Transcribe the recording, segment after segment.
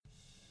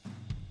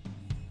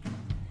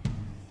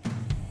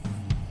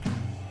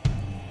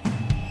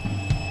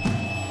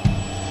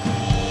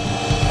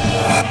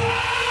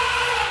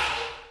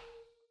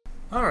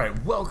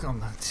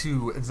welcome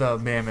to the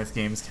Mammoth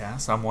Games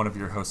Cast. I'm one of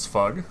your hosts,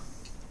 Fug.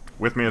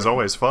 With me, as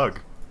always, Fug.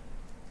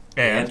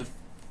 And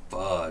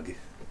Fug.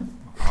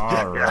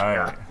 All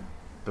right.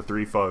 The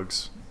three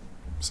Fugs.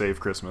 Save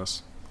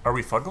Christmas. Are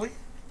we fugly?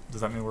 Does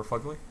that mean we're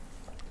fugly?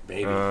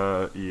 Maybe.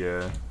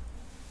 Yeah.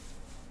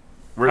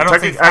 We're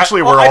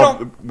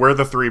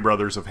the three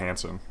brothers of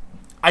Hanson.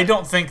 I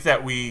don't think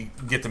that we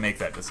get to make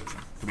that decision,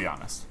 to be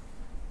honest.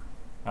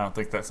 I don't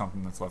think that's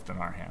something that's left in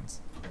our hands.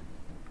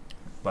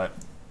 But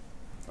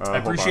I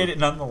appreciate it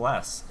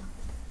nonetheless.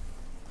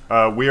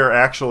 We are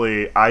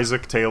actually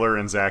Isaac Taylor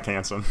and Zach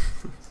Hanson.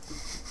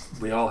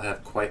 We all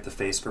have quite the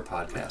face for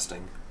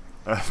podcasting.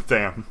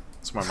 Damn.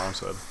 That's what my mom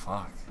said.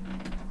 Fuck.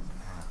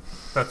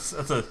 That's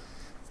a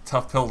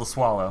tough pill to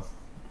swallow.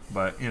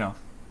 But, you know.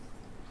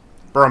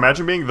 Bro,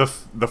 imagine being the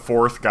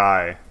fourth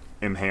guy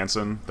in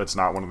Hanson that's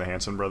not one of the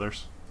Hanson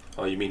brothers.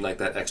 Oh, you mean like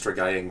that extra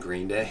guy in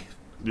Green Day?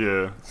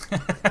 Yeah.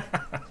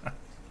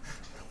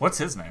 What's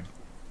his name?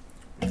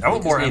 I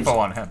want more info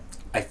on him.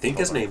 I think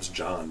his name's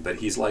John, but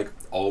he's like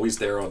always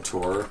there on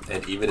tour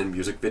and even in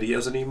music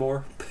videos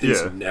anymore. But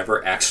he's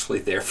never actually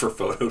there for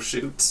photo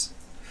shoots.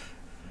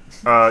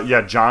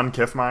 Yeah, John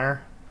Kiffmeyer.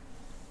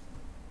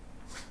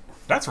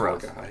 That's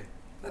rough. Guy.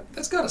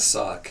 That's gotta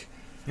suck.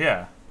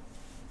 Yeah.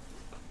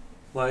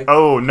 Like.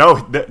 Oh,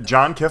 no.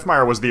 John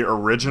Kiffmeyer was the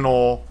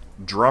original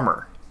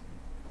drummer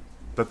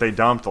that they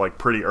dumped like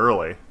pretty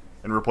early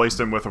and replaced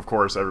him with, of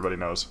course, everybody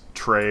knows,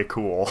 Trey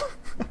Cool.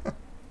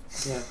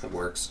 Yeah, that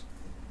works.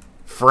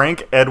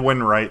 Frank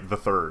Edwin Wright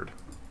III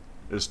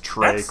is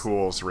Trey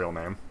Cool's real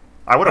name.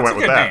 I would have went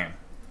with that. Name.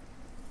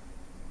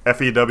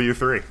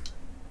 FEW3.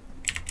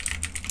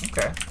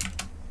 Okay.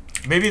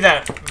 Maybe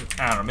that,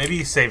 I don't know, maybe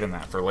he's saving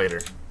that for later.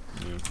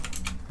 Yeah.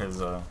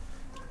 His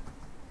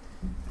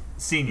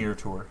senior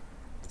tour,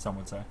 some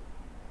would say.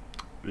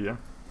 Yeah.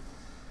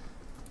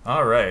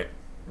 All right.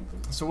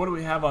 So what do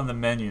we have on the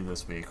menu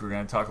this week? We're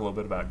going to talk a little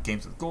bit about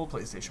Games with Gold,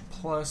 PlayStation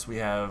Plus. We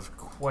have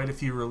quite a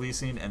few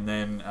releasing, and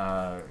then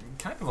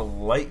kind of a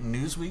light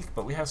news week,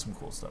 but we have some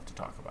cool stuff to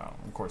talk about.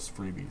 Of course,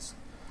 freebies.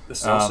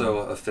 This is also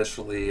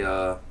officially,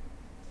 I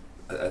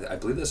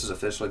believe this is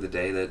officially the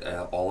day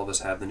that all of us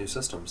have the new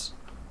systems.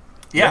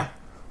 Yeah.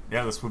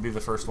 Yeah, this would be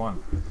the first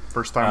one.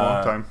 First time,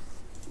 long time.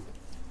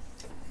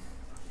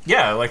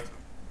 Yeah, like...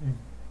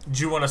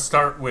 Do you want to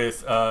start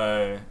with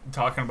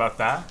talking about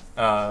that?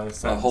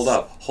 Hold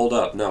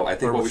up. No, I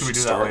think what we should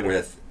start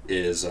with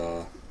is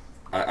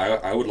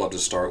I would love to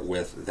start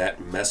with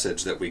that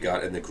message that we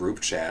got in the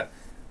group chat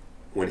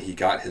when he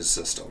got his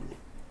system.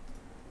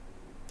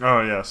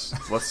 Oh yes,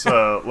 let's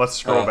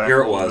scroll back.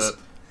 Here it was.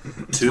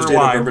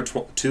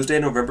 Tuesday,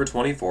 November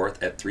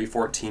 24th at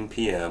 3:14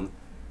 p.m.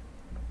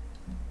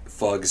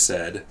 Fug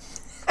said.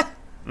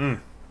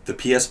 The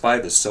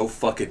PS5 is so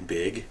fucking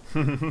big.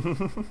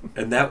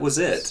 And that was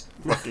it.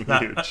 Fucking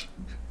huge.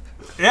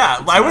 Yeah,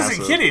 it's I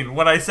wasn't kidding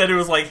when I said it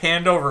was like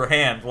hand over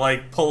hand,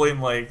 like pulling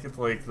like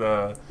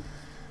the...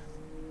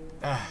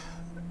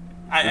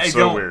 It's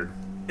so weird.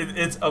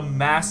 It's a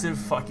massive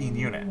fucking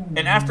unit.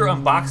 And after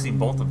unboxing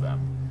both of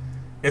them,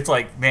 it's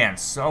like, man,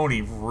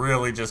 Sony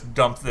really just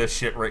dumped this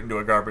shit right into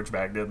a garbage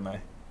bag, didn't they?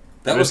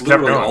 That was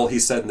literally all he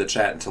said in the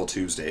chat until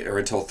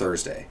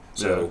Thursday.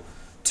 So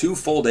 2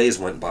 full days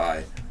went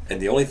by. And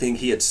the only thing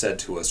he had said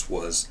to us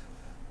was,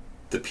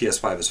 the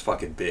PS5 is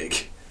fucking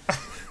big.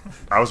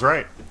 I was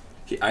right.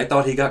 I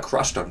thought he got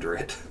crushed under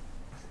it.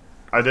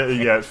 I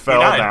did. Yeah, it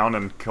fell down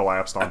and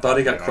collapsed on. I thought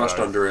he got crushed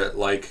under it,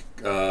 like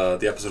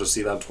the episode of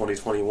C-Lab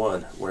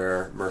 2021,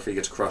 where Murphy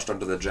gets crushed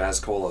under the Jazz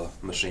Cola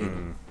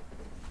machine.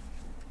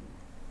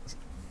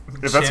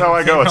 If that's how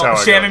I go, it's how I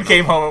go. Shannon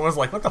came home and was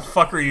like, "What the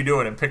fuck are you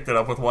doing?" and picked it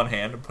up with one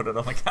hand and put it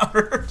on the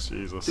counter.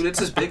 Jesus, dude,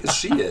 it's as big as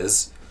she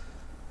is.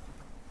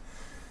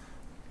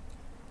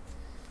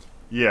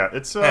 Yeah,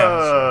 it's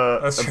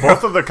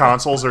both of the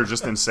consoles are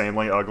just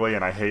insanely ugly,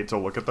 and I hate to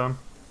look at them.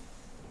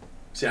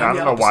 See, I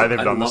don't know why they've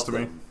done this to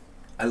me.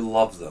 I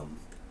love them.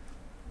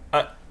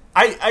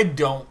 I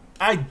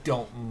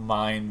don't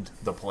mind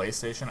the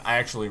PlayStation. I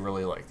actually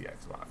really like the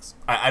Xbox.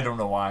 I don't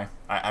know why.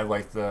 I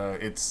like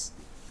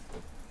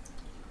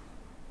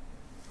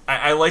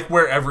I like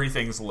where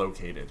everything's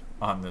located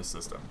on this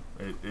system.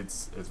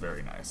 It's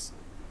very nice.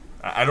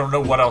 I don't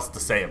know what else to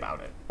say about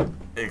it,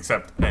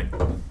 except.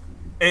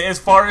 As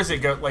far as it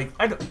goes, like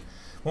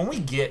when we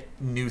get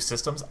new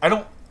systems, I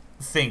don't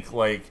think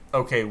like,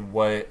 okay,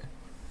 what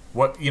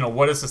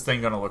is this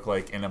thing gonna look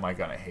like, and am I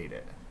gonna hate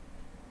it?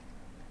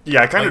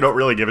 Yeah, I kind of don't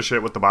really give a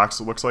shit what the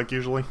box looks like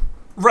usually.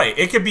 Right,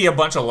 it could be a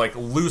bunch of like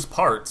loose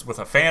parts with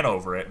a fan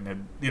over it,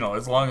 and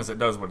as long as it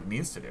does what it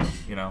needs to do,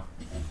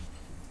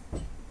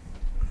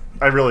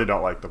 I really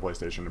don't like the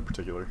PlayStation in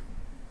particular.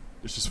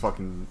 It's just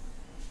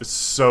it's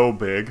so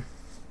big.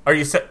 Are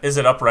you is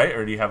it upright,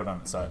 or do you have it on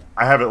its side?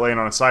 I have it laying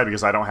on its side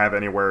because I don't have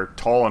anywhere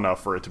tall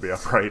enough for it to be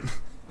upright.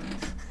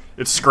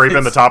 It's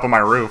scraping the top of my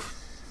roof.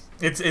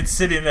 It's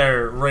sitting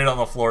there right on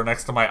the floor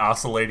next to my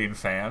oscillating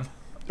fan.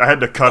 I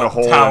had to cut a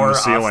hole in the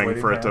ceiling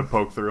for it to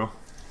poke through.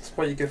 That's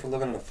what you get for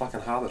living in a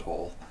fucking hobbit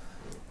hole.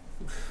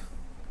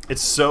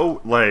 It's so,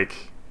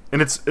 like,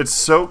 And it's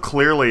so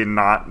clearly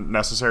not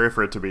necessary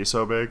for it to be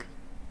so big.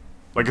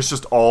 Like, it's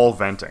just all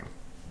venting.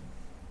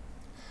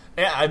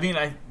 Yeah, I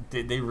mean,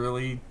 they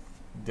really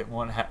didn't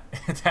want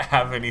to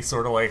have any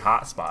sort of like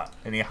hot spot,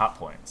 any hot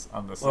points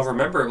on this. Well,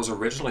 remember, it was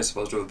originally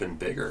supposed to have been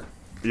bigger.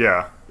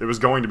 Yeah, it was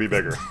going to be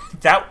bigger.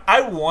 That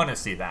I want to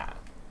see that.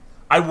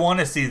 I want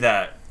to see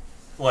that,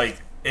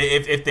 like,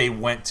 if they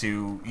went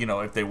to,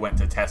 if they went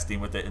to testing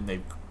with it and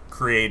they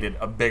created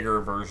a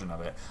bigger version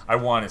of it, I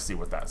want to see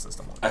what that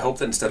system looks I like. hope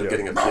that instead of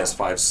getting a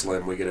PS5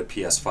 Slim, we get a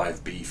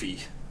PS5 Beefy.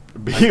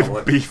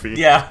 Beefy.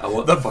 Yeah, I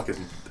want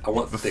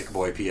the thick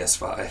boy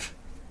PS5.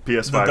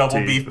 PS5 the double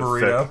T, beef the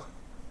burrito. thick.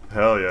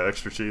 Hell yeah,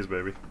 extra cheese,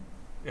 baby.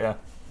 Yeah,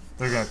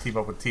 they're gonna team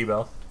up with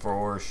T-Bell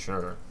for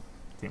sure.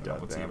 Team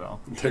up with Goddamn.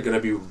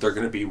 T-Bell. They're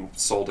gonna be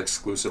sold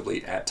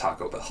exclusively at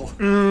Taco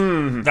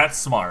Bell. That's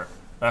smart.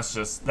 That's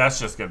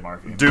just good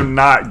marketing. Do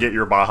not get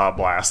your Baja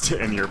Blast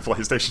in your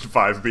PlayStation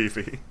 5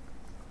 Beefy.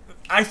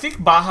 I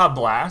think Baja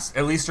Blast,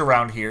 at least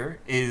around here,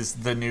 is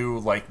the new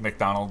like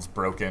McDonald's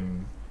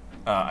broken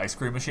ice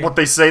cream machine. What,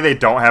 they say they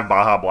don't have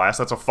Baja Blast?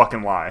 That's a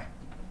fucking lie.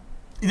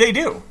 They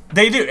do,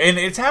 and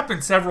it's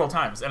happened several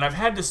times. And I've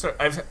had to start.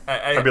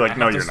 I'd be like,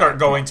 no, have to you're start not.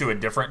 going to a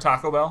different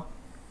Taco Bell.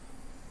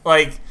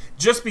 Like,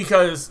 just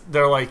because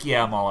they're like,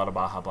 yeah, I'm all out of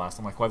Baja Blast.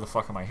 I'm like, why the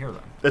fuck am I here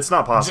then? It's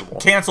not possible.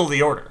 Cancel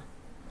the order.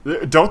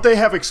 Don't they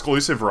have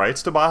exclusive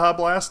rights to Baja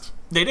Blast?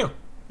 They do.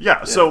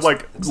 Yeah, so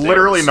it's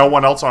literally theirs. no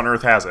one else on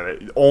Earth has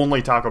it.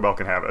 Only Taco Bell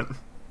can have it.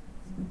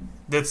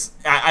 It's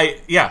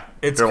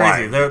it's They're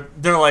crazy. lying.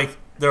 They're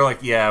like,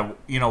 yeah,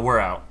 we're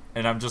out,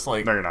 and I'm just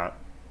like, No, you're not.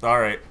 all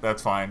right,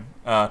 that's fine.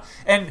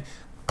 And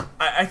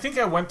I think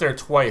I went there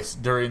twice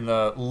during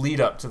the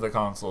lead up to the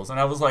consoles, and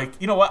I was like,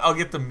 you know what? I'll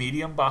get the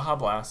medium Baja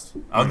Blast.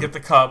 I'll get the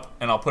cup,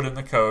 and I'll put in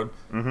the code.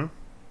 Mm-hmm.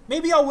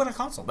 Maybe I'll win a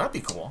console. That'd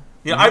be cool.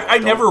 Yeah, I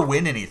never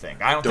win anything.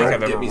 I don't think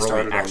I've ever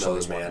really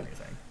actually won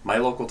anything. My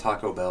local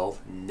Taco Bell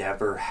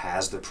never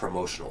has the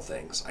promotional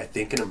things. I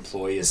think an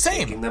employee is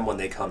taking them when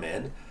they come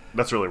in.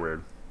 That's really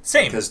weird.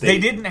 Same. Because they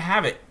didn't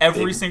have it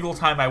every single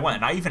time I went.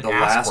 And I even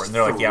asked for it, and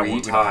they're like, yeah,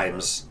 we're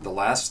the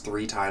last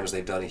 3 times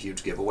they've done a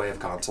huge giveaway of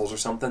consoles or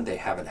something, they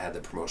haven't had the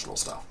promotional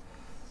stuff.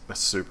 That's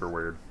super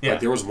weird. Yeah.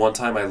 Like, there was one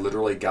time I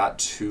literally got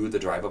to the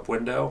drive-up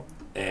window,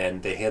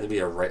 and they handed me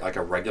a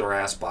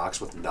regular-ass box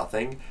with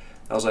nothing.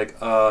 I was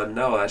like,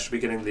 no, I should be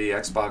getting the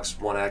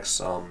Xbox One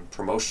X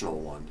promotional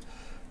one.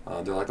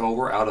 They're like, oh,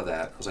 we're out of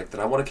that. I was like,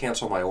 then I want to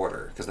cancel my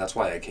order, because that's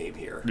why I came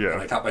here. Yeah.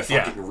 And I got my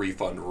fucking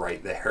refund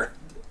right there.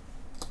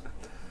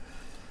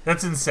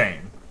 That's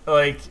insane.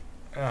 Like,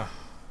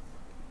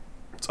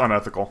 It's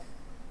unethical.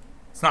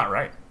 it's not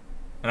right.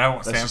 And I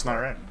won't That's stand just for not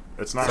it. right.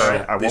 It's not So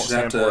right. I won't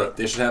stand for it.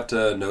 They should have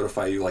to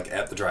notify you, like,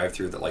 at the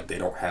drive-thru that, like, they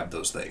don't have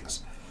those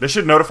things. They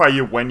should notify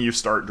you when you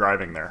start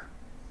driving there.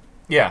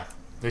 Yeah,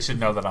 they should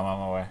know that I'm on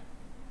my way.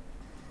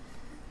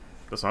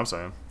 That's what I'm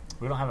saying.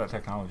 We don't have that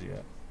technology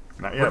yet.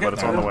 Not yet, but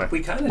it's on the way.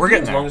 We kind of We're do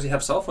getting as there. long as you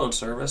have cell phone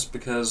service,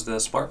 because the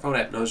smartphone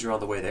app knows you're on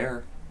the way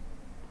there.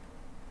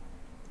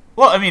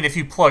 Well, I mean, if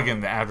you plug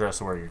in the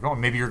address of where you're going,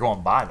 maybe you're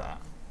going by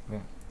that. Yeah.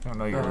 I don't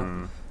know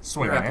you're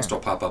swinging Your app will in. still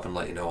pop up and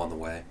let you know on the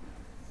way.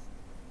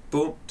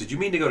 Boom. Did you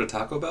mean to go to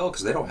Taco Bell?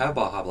 Because they don't have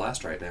Baja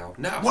Blast right now.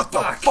 No, What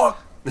the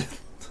fuck?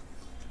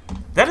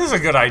 That is a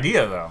good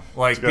idea, though.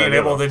 Like, a good being idea,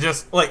 able though. to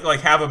just,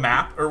 like have a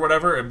map or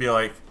whatever and be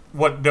like,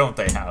 what don't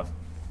they have?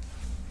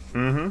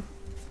 Mm-hmm.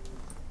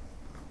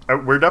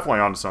 We're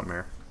definitely onto something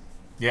here.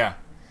 Yeah.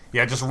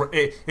 Yeah, it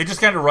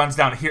just kind of runs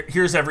down.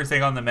 Here's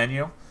everything on the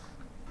menu.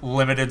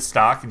 Limited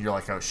stock, and you're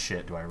like, oh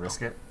shit, do I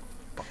risk it?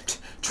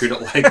 Treat it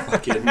like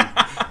fucking.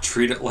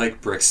 Treat it like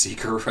Brick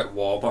Seeker at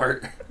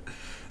Walmart.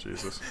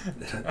 Jesus.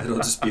 It'll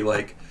just be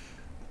like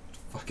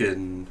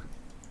fucking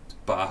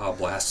Baja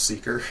Blast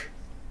Seeker.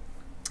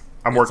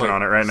 I'm working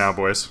on it right now,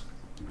 boys.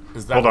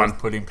 Is that Hold what on.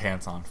 he's putting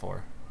pants on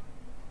for?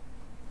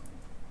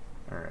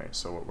 All right,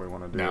 so what we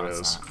want to do No, is...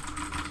 it's not.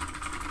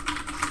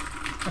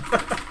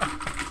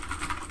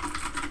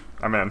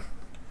 I'm in.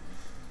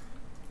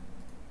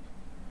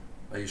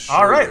 Are you sure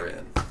All right. you're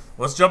in?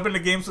 Let's jump into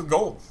games with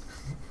gold.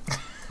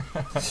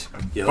 Yeah, let's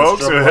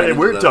Folks, jump right hey, into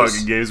we're those.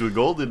 talking games with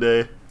gold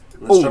today.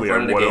 Let's jump Only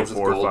right on into games with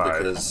gold 104.5.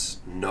 because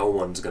no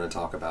one's going to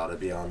talk about it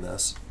beyond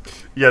this.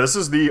 Yeah, this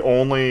is the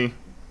only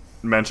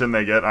mention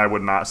they get. I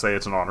would not say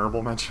it's an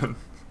honorable mention.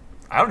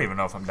 I don't even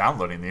know if I'm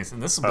downloading these,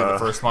 and this will be the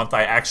first month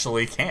I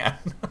actually can.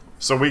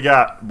 So we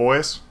got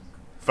boys,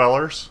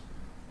 fellers,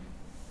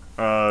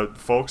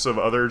 folks of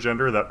other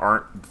gender that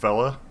aren't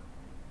fella.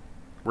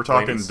 We're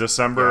talking Ladies.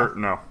 December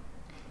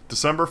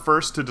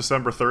 1st to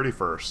December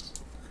 31st.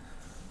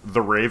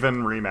 The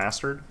Raven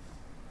Remastered.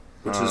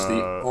 Which is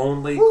the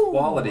only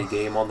quality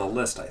game on the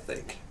list, I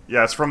think.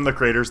 Yeah, it's from the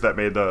creators that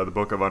made the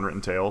Book of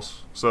Unwritten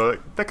Tales. So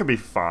that could be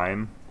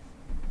fine.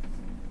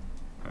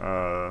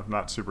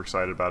 Not super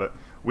excited about it.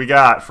 We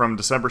got from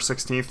December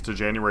 16th to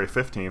January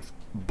 15th,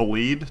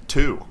 Bleed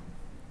 2.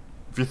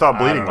 If you thought I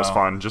bleeding don't was know.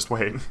 fun, just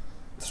wait.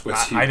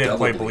 Switch you I didn't double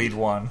play Bleed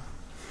 1.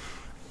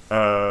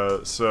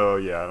 So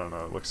yeah, I don't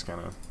know. It looks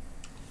kind of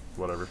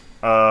whatever.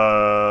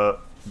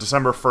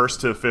 December 1st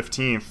to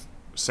 15th,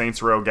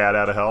 Saints Row: Gat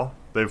Out of Hell.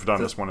 They've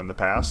done this one in the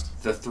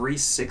past. The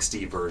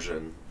 360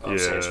 version of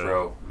Saints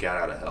Row got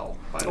out of hell.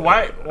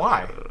 Why?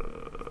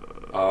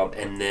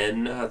 And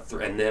then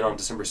on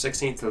December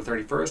 16th to the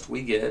 31st,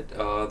 we get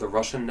the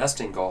Russian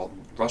nesting doll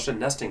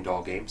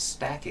game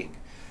Stacking.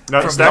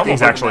 No,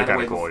 Stacking's actually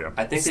kind of cool. Yeah,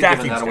 I think they've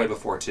given that away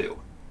before too.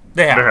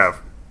 They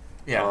have.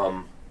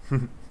 Yeah.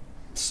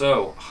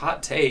 So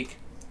hot take.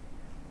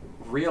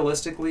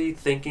 Realistically,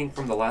 thinking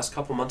from the last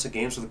couple months of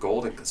games with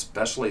gold, and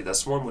especially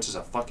this one, which is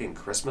a fucking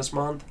Christmas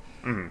month,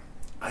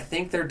 I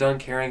think they're done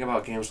caring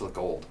about games with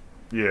gold.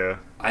 Yeah,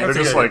 I think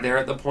just like they're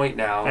at the point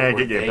now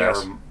where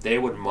they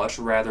would much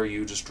rather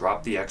you just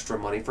drop the extra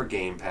money for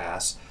Game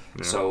Pass.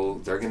 Yeah.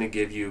 So they're going to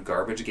give you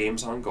garbage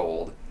games on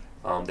gold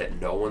that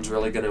no one's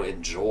really going to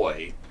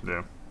enjoy.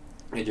 Yeah,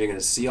 and you're going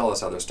to see all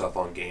this other stuff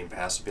on Game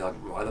Pass and be like,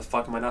 why the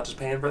fuck am I not just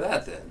paying for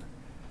that then?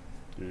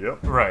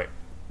 Yep. Right.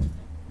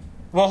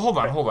 Well, hold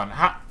on.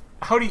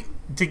 How do you,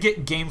 to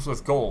get games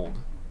with gold,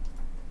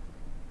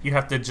 you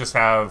have to just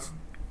have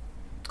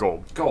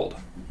gold.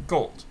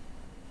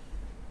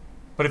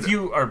 But if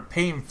you are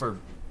paying for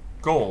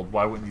gold,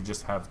 why wouldn't you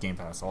just have Game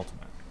Pass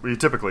Ultimate? Well, you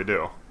typically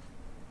do.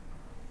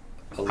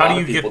 A lot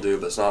of people do,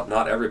 but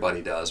not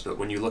everybody does. But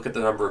when you look at the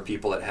number of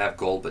people that have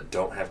gold but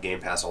don't have Game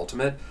Pass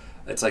Ultimate,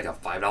 it's like a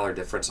 $5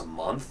 difference a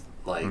month.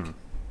 Like,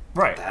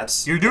 right?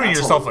 You're doing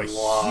yourself a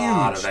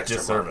huge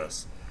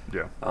disservice.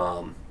 Yeah.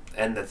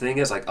 And the thing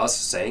is, like, us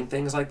saying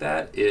things like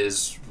that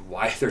is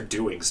why they're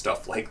doing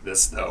stuff like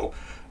this, though.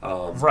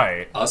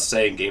 Right. Us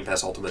saying Game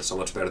Pass Ultimate is so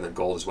much better than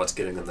gold is what's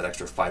getting them that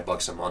extra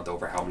 $5 a month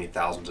over how many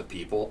thousands of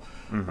people.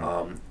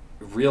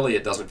 Really,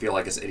 it doesn't feel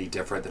like it's any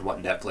different than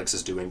what Netflix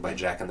is doing by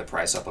jacking the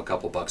price up a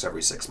couple bucks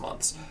every 6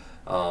 months.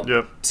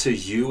 To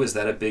you, is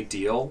that a big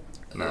deal?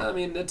 No. I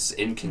mean, it's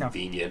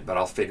inconvenient, but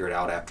I'll figure it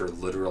out after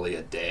literally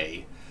a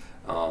day.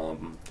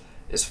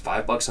 Is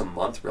 $5 a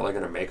month really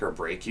going to make or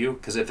break you?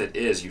 Because if it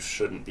is, you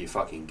shouldn't be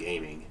fucking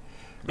gaming.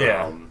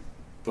 Yeah.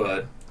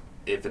 But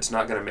if it's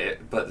not going to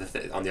make... But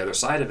on the other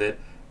side of it,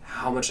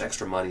 how much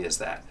extra money is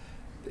that?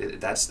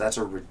 That's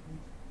a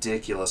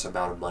ridiculous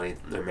amount of money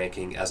they're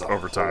making as a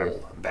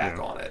whole back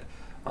on it.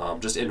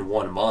 Just in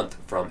 1 month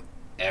from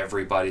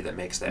everybody that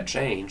makes that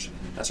change,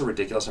 that's a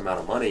ridiculous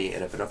amount of money.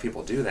 And if enough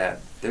people do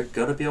that, they're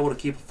going to be able to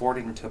keep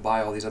affording to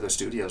buy all these other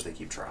studios they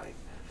keep trying.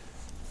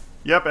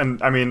 Yep,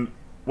 and I mean...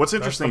 What's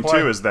interesting,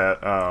 too, is that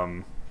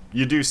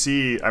you do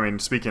see, I mean,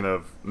 speaking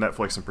of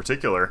Netflix in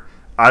particular,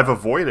 I've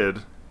avoided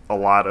a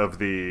lot of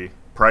the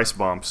price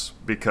bumps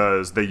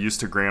because they used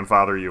to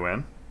grandfather you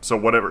in. So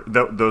whatever,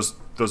 those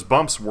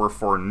bumps were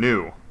for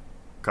new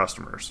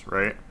customers,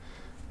 right?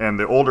 And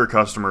the older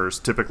customers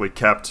typically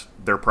kept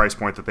their price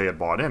point that they had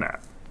bought in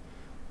at.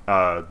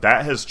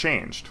 That has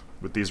changed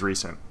with these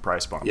recent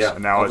price bumps. Yeah,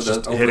 and now it's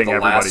just hitting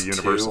everybody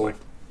universally.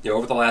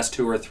 Over the last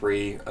 2 or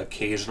 3,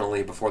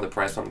 occasionally before the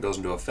price bump goes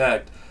into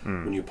effect,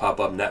 when you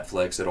pop up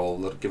Netflix,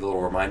 it'll give a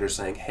little reminder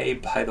saying, hey,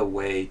 by the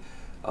way,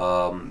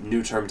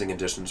 new terms and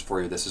conditions for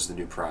you, this is the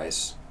new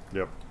price.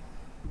 Yep.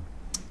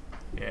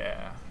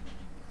 Yeah.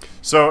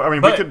 So, I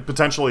mean, we could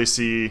potentially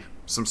see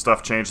some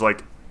stuff change,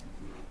 like,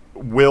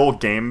 will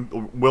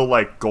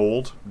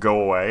gold go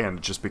away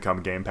and just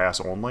become Game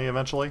Pass only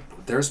eventually?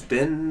 There's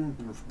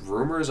been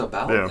rumors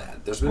about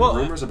that. There's been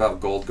rumors about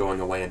gold going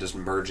away and just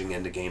merging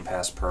into Game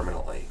Pass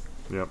permanently.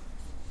 Yep.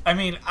 I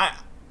mean,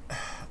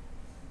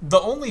 the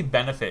only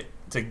benefit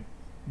to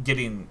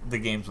getting the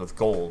games with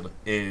gold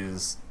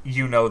is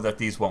that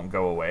these won't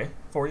go away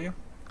for you.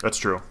 That's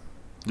true.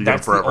 You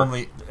get them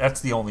forever.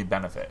 That's the only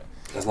benefit.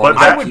 But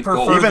I would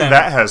prefer even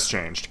that has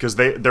changed because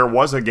there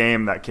was a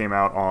game that came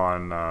out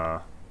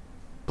on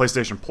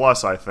PlayStation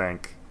Plus, I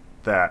think,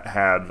 that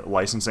had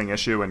licensing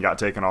issue and got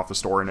taken off the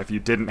store, and if you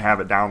didn't have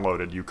it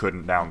downloaded, you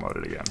couldn't download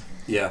it again.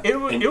 Yeah. It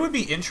would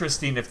be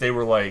interesting if they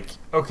were like,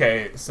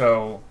 okay,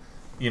 so,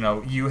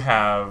 you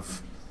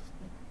have,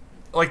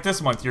 like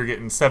this month you're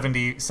getting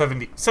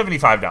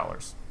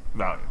 $75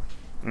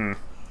 value.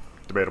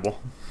 Debatable.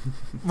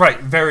 Right,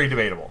 very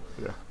debatable.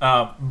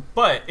 Yeah.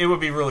 But it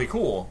would be really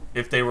cool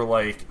if they were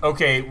like,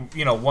 okay,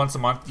 once a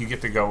month you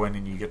get to go in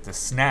and you get to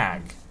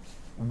snag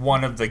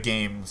one of the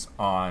games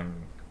on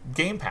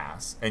Game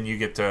Pass, and you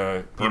get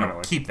to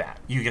keep that.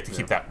 You get to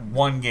keep that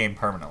one game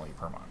permanently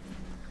per month.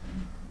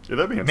 Yeah,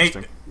 that'd be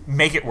interesting.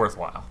 Make it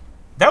worthwhile.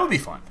 That would be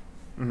fun.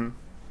 Mm-hmm.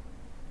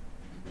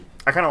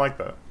 I kind of like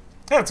that.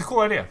 Yeah, it's a cool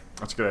idea.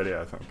 That's a good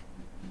idea, I think.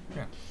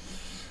 Yeah.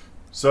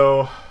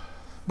 So,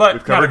 but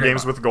we've covered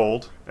games with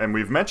gold, and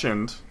we've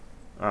mentioned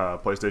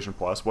PlayStation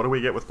Plus. What do we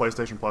get with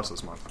PlayStation Plus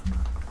this month?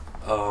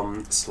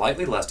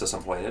 Slightly less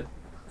disappointed.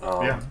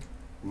 Yeah.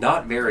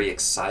 Not very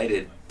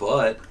excited,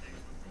 but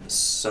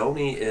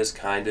Sony is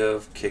kind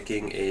of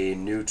kicking a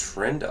new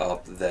trend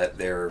up that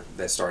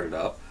they started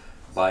up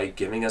by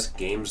giving us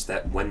games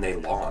that when they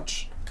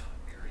launch.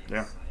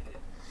 Yeah.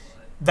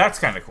 That's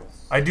kind of cool.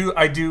 I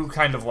do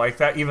kind of like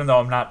that, even though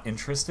I'm not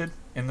interested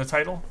in the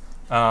title.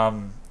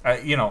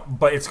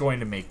 But it's going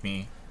to make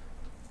me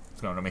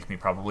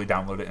probably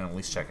download it and at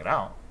least check it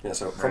out. Yeah.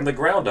 So from the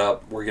ground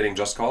up, we're getting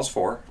Just Cause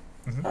 4,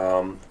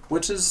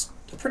 which is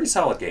a pretty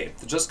solid game.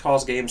 The Just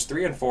Cause games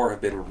 3 and 4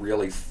 have been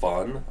really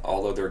fun,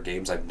 although they're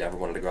games I've never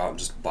wanted to go out and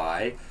just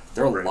buy.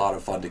 They're a lot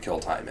of fun to kill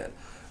time in.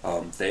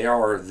 They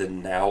are the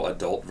now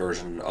adult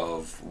version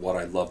of what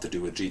I loved to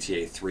do with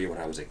GTA 3 when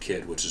I was a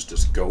kid, which is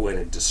just go in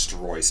and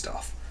destroy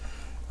stuff.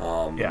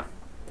 Yeah.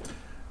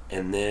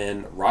 And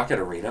then Rocket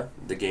Arena,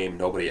 the game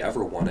nobody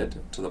ever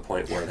wanted, to the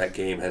point where that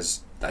game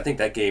has... I think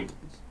that game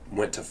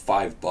went to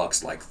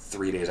 $5 like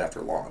 3 days after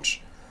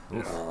launch.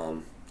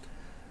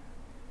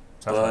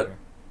 But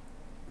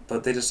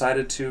they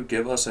decided to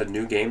give us a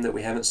new game that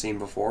we haven't seen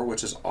before,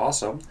 which is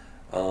awesome.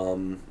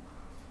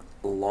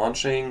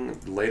 Launching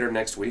later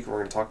next week, we're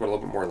going to talk about it a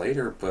little bit more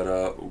later,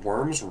 but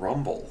Worms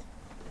Rumble.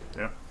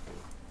 Yeah.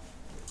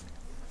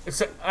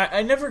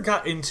 I never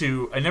got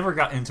into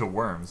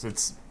Worms.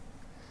 It's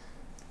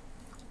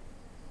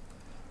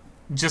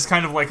just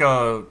kind of like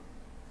a...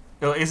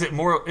 Is it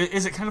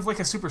kind of like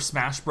a Super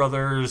Smash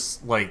Brothers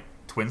like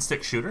twin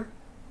stick shooter?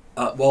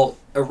 Well,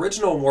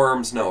 original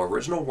Worms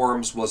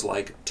was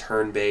like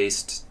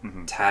turn-based,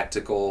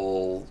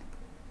 tactical,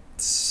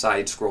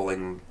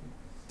 side-scrolling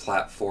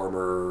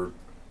platformer,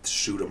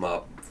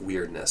 shoot-'em-up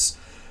weirdness.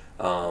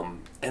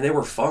 And they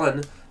were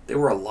fun. They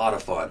were a lot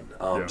of fun.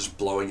 Just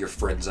blowing your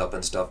friends up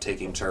and stuff,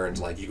 taking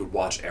turns. Like, you could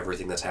watch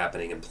everything that's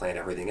happening and plan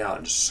everything out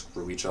and just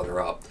screw each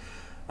other up.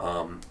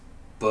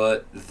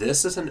 But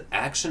this is an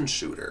action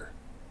shooter.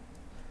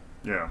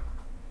 Yeah.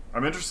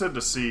 I'm interested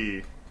to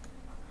see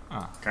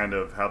kind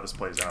of how this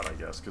plays out, I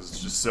guess, because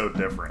it's just so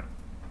different.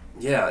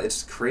 Yeah,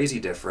 it's crazy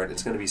different.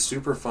 It's going to be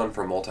super fun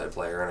for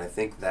multiplayer, and I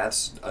think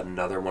that's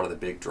another one of the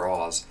big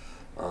draws.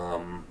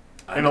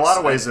 In a lot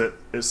of ways, it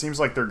seems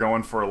like they're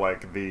going for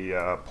like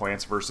the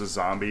Plants vs.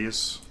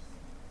 Zombies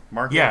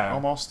market,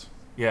 almost.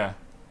 Yeah,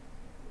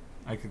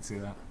 I could see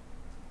that.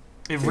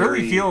 It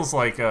really feels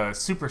like a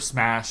Super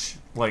Smash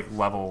like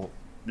level.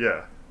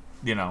 Yeah.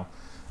 You know,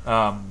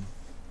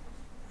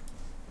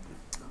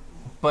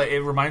 but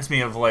it reminds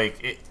me of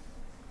like it.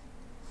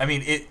 I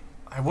mean,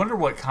 I wonder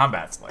what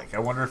combat's like. I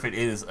wonder if it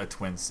is a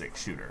twin stick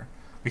shooter,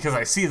 because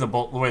I see the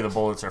way the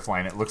bullets are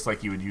flying. It looks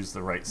like you would use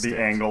the right stick.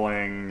 The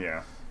angling,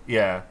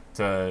 yeah,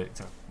 to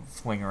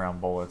fling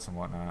around bullets and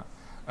whatnot.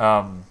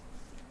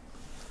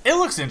 It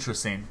looks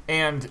interesting,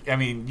 and I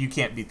mean, you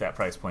can't beat that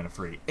price point of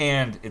free,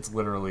 and it's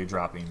literally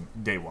dropping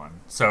day one.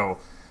 So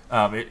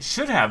it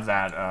should have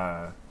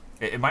that.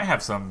 It might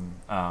have some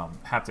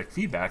haptic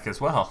feedback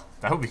as well.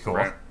 That would be cool.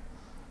 Right.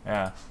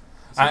 Yeah.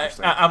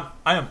 I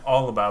am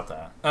all about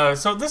that.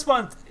 So this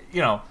month,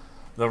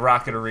 the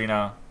Rocket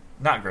Arena,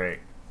 not great.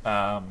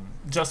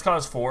 Just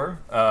Cause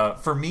 4,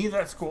 for me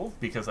that's cool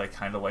because I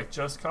kind of like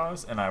Just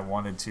Cause, and I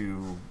wanted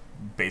to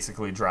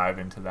basically drive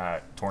into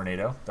that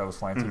tornado that was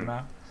flying through the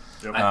map.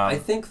 Yep. I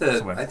think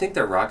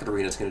that Rocket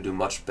Arena is going to do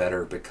much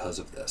better because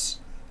of this.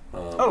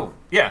 Yeah.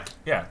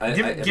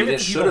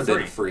 It should have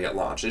been free at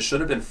launch. It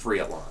should have been free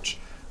at launch,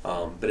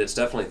 but it's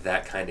definitely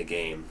that kind of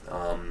game.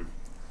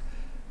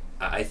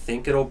 I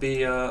think it'll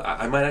be...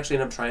 I might actually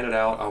end up trying it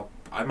out.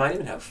 I might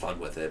even have fun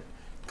with it.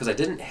 Because I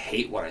didn't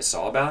hate what I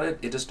saw about it.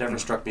 It just never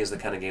struck me as the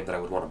kind of game that I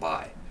would want to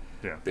buy.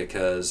 Yeah.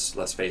 Because,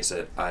 let's face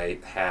it, I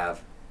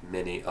have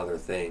many other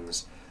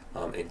things,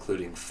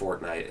 including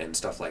Fortnite and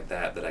stuff like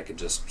that I could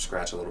just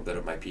scratch a little bit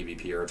of my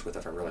PvP urge with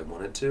if I really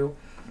wanted to.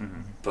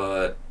 Mm-hmm.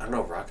 But, I don't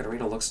know, Rocket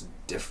Arena looks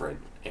different.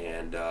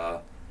 And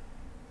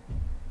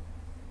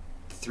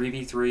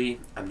 3v3,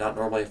 I'm not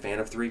normally a fan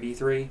of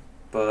 3v3,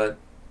 but...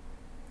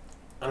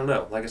 I don't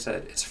know. Like I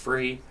said, it's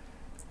free.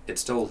 It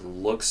still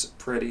looks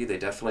pretty. They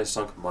definitely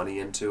sunk money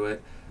into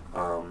it.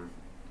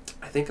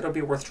 I think it'll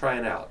be worth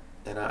trying out,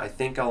 and I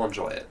think I'll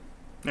enjoy it.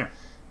 Yeah.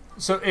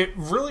 So it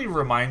really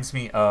reminds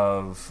me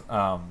of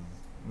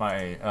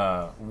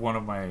my one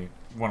of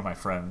my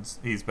friends.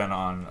 He's been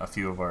on a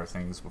few of our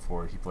things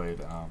before. He played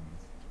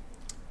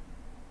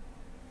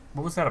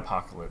what was that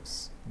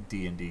Apocalypse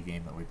D&D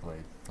game that we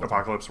played?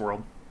 Apocalypse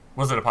World.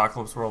 Was it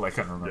Apocalypse World? I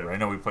couldn't remember. Yeah. I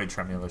know we played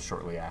Tremulous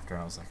shortly after,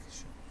 and I was like,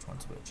 which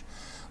one's which?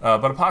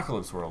 But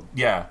Apocalypse World,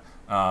 yeah.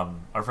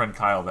 Our friend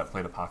Kyle that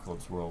played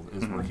Apocalypse World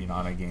is working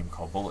on a game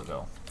called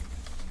Bulletville.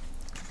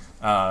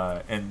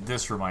 And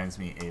this reminds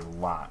me a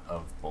lot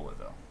of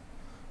Bulletville.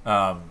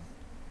 I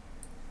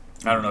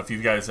don't know if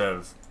you guys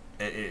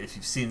if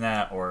you've seen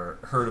that or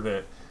heard of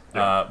it,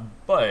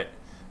 but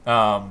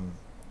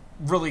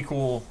really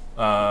cool,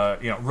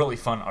 really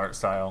fun art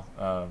style.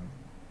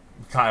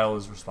 Kyle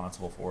is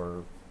responsible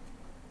for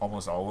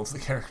almost all of the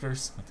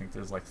characters. I think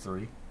there's like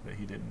 3 that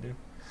he didn't do.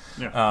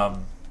 Yeah.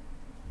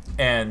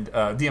 And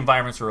the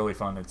environments are really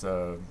fun. It's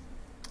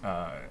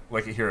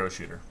like a hero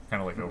shooter,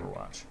 kind of like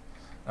Overwatch.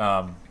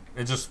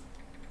 It just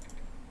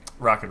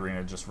Rocket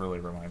Arena just really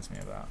reminds me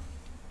of that.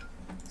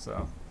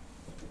 So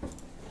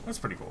that's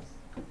pretty cool.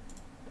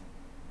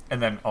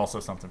 And then also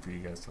something for you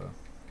guys to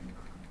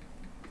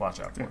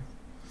watch out for.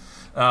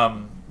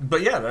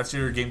 But yeah, that's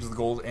your Games with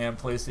Gold and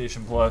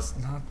PlayStation Plus.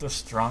 Not the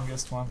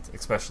strongest month,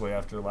 especially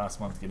after last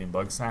month getting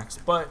Bugsnax.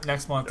 But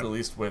next month, at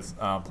least with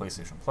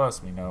PlayStation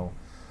Plus, we know.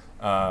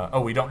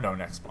 We don't know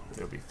next month.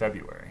 It'll be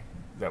February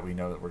that we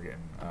know that we're getting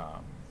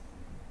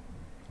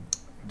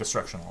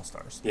Destruction All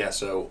Stars. Yeah,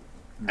 so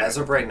as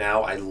of right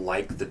now, I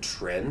like the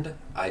trend.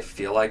 I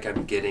feel like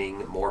I'm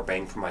getting more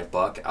bang for my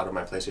buck out of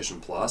my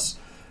PlayStation Plus,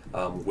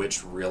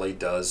 which really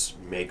does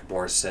make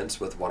more sense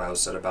with what I was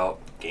said about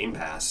Game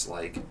Pass.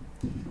 Like,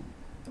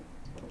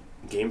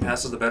 Game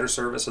Pass is the better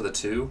service of the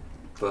two,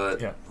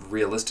 but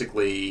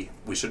realistically,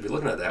 we should be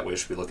looking at that. We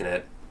should be looking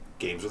at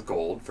games with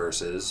gold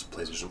versus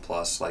PlayStation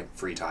Plus, like,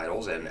 free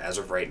titles. And as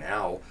of right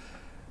now,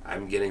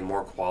 I'm getting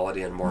more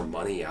quality and more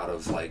money out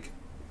of, like,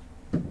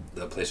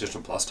 the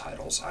PlayStation Plus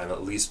titles. I'm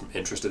at least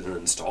interested in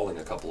installing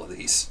a couple of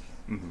these.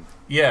 Mm-hmm.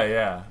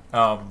 Yeah.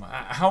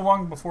 How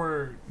long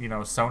before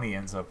Sony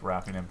ends up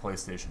wrapping in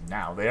PlayStation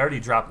Now? They already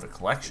dropped the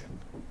collection.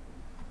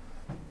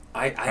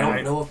 I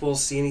don't know if we'll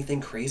see anything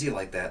crazy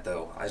like that,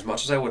 though. As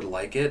much as I would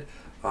like it,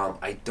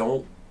 I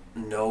don't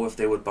know if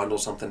they would bundle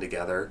something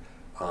together.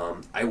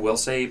 I will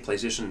say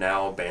PlayStation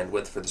Now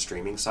bandwidth for the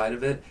streaming side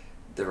of it,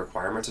 the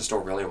requirements are still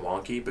really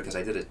wonky because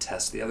I did a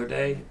test the other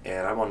day,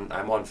 and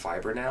I'm on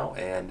fiber now,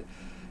 and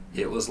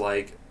it was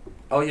like,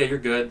 oh yeah, you're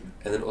good,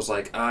 and then it was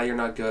like, you're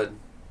not good.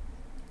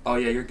 Oh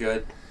yeah, you're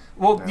good.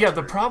 Well,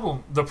 the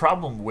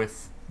problem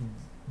with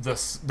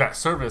that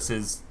service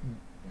is,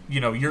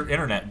 your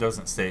internet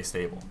doesn't stay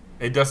stable.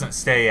 It doesn't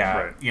stay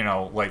at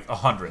like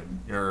 100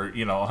 or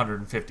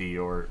 150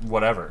 or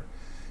whatever.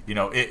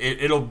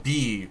 It'll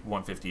be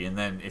 150, and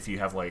then if you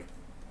have like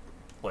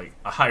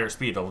a higher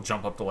speed, it'll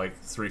jump up to like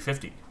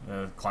 350,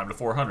 climb to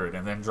 400,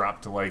 and then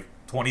drop to like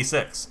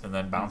 26, and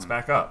then bounce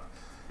back up.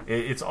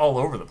 It's all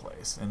over the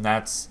place, and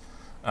that's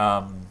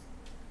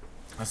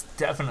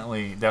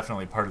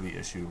definitely part of the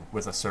issue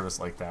with a service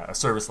like that. A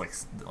service like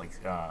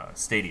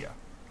Stadia,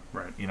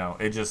 right?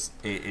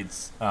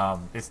 It's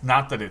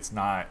not that it's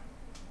not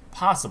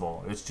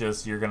possible. It's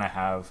just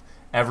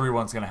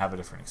everyone's gonna have a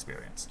different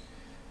experience.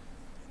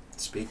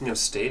 Speaking of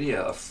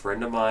Stadia, a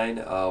friend of mine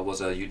was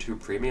a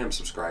YouTube Premium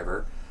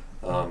subscriber,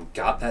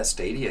 got that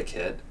Stadia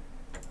kit.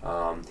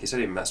 He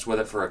said he messed with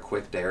it for a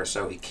quick day or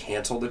so. He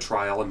canceled the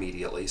trial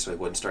immediately so he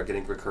wouldn't start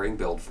getting recurring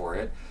billed for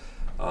it.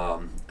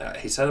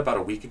 He said about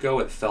a week ago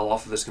it fell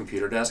off of his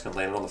computer desk and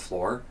landed on the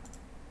floor,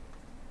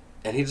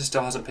 and he just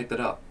still hasn't picked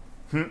it up.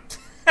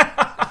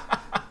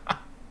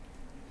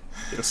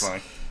 It's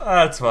funny.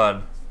 That's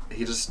fun.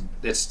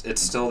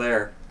 It's still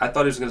there. I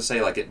thought he was going to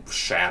say like it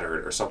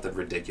shattered or something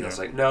ridiculous.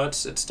 Like, no,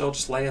 it's still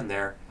just laying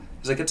there.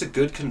 He's like, it's a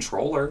good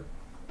controller.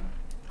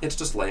 It's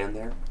just laying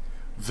there.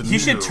 He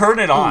should turn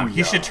it on.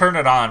 He should turn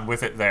it on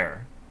with it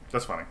there.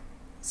 That's funny.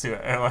 See,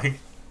 play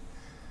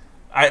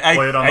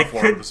it on the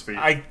floor with his feet.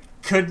 I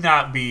could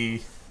not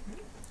be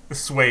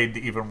swayed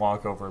to even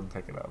walk over and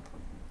pick it up.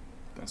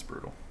 That's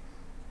brutal.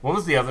 What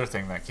was the other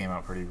thing that came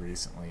out pretty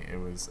recently? It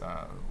was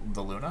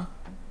the Luna?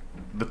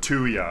 The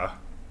Tuya.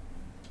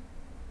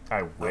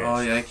 I wish.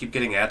 Oh, yeah, I keep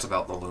getting ads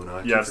about the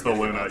Luna. Yeah, it's the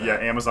Luna. Yeah,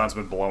 Amazon's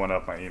been blowing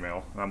up my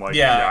email. And I'm like,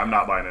 I'm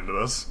not buying into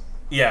this.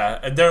 Yeah,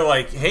 and they're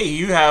like, hey,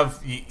 you have,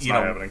 you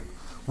know, happening.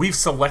 We've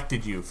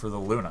selected you for the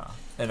Luna.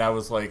 And I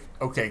was like,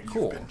 okay,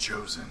 cool. You've been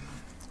chosen.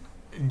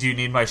 Do you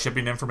need my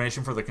shipping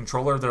information for the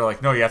controller? They're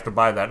like, no, you have to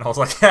buy that. And I was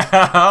like,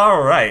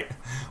 all right.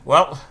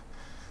 Well,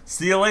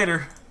 see you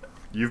later.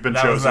 You've been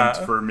chosen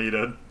for me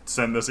to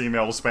send this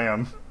email to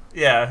spam.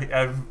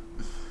 Yeah,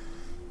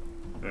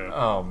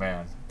 Oh,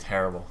 man.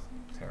 Terrible.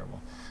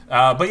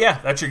 But yeah,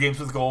 that's your Games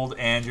with Gold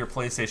and your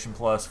PlayStation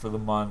Plus for the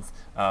month,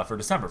 for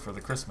December, for the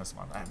Christmas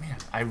month. Man,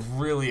 I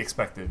really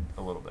expected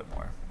a little bit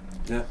more.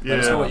 Yeah. Let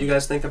us know what you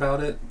guys think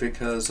about it,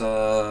 because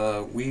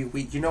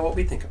we you know what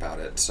we think about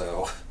it,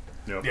 so...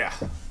 Yep.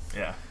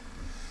 Yeah.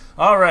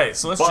 All right,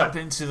 so let's jump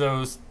into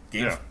those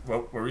games. Yeah.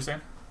 What were we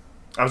saying?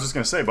 I was just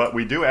going to say, but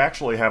we do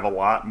actually have a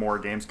lot more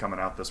games coming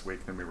out this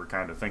week than we were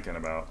kind of thinking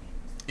about.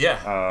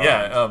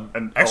 Yeah.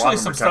 And actually, a lot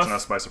of them are catching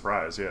us by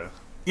surprise,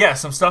 Yeah,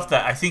 some stuff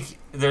that I think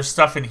there's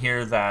stuff in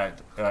here that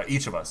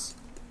each of us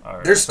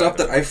are. There's stuff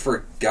that I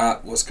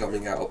forgot was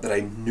coming out that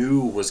I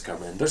knew was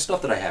coming. There's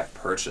stuff that I have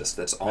purchased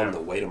that's on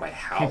the way to my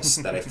house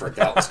that I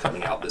forgot was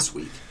coming out this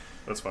week.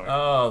 That's funny.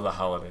 Oh, the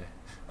holiday.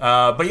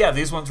 But yeah,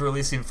 these ones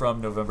releasing from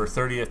November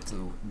 30th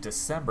to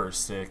December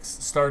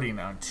 6th, starting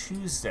on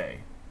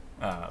Tuesday,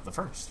 the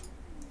 1st.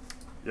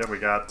 Yeah, we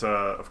got,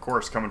 of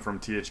course, coming from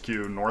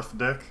THQ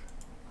Nordic,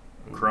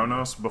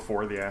 Chronos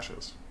Before the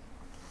Ashes.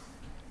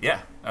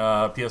 Yeah,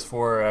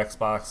 PS4,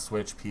 Xbox,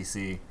 Switch,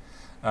 PC.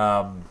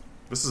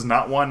 This is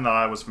not one that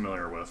I was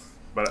familiar with.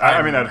 But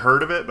I mean, I'd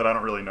heard of it, but I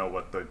don't really know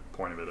what the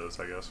point of it is,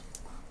 I guess.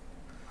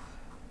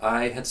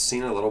 I had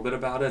seen a little bit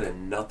about it,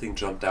 and nothing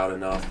jumped out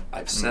enough.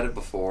 I've said it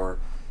before.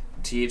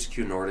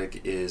 THQ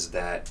Nordic is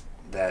they're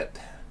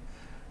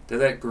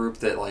that group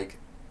that, like,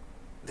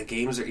 the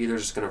games are either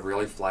just going to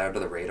really fly under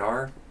the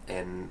radar,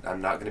 and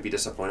I'm not going to be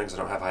disappointed because I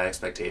don't have high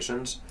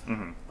expectations,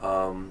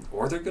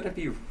 or they're going to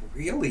be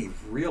really,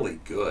 really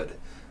good.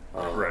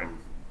 Right.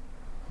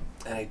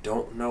 And I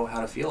don't know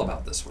how to feel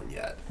about this one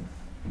yet.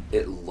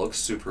 It looks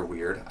super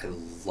weird. I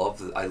love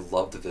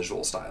the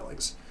visual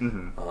stylings.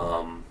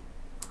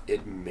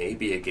 It may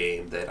be a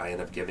game that I end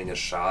up giving a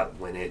shot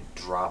when it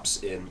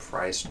drops in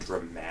price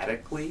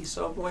dramatically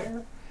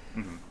somewhere.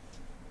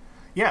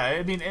 Yeah,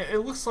 I mean,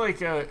 it looks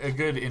like a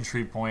good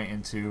entry point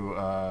into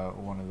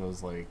one of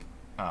those like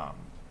a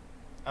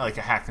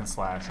hack and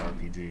slash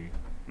RPG.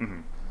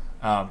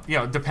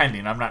 Mm-hmm.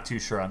 Depending, I'm not too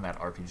sure on that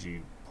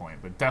RPG point,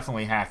 but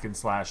definitely hack and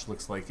slash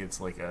looks like it's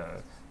like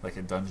a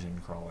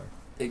dungeon crawler.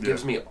 It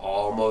gives me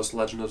almost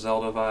Legend of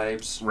Zelda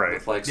vibes, right?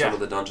 With like some of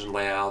the dungeon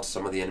layouts,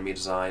 some of the enemy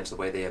designs, the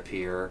way they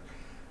appear,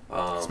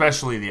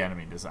 especially the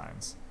enemy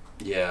designs.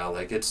 Yeah,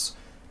 like it's,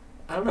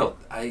 I don't know.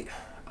 I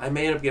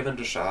may end up giving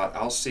it a shot.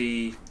 I'll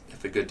see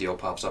if a good deal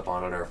pops up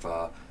on it, or if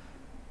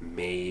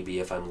maybe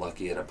if I'm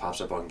lucky and it pops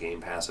up on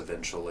Game Pass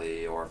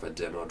eventually, or if a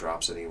demo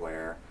drops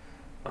anywhere.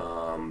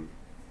 And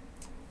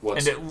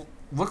it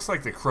looks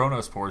like the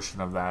Chronos portion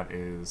of that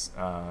is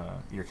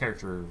your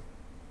character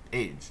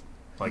age.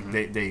 Like,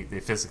 they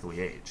physically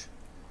age.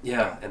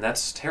 Yeah, and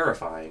that's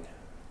terrifying.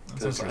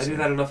 Because I do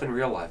that enough in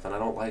real life, and I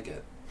don't like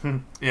it.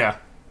 Yeah.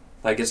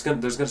 Like,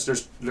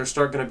 there's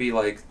start going to be,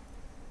 like,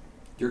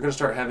 you're going to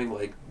start having,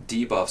 like,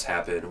 debuffs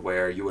happen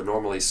where you would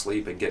normally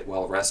sleep and get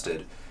well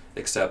rested,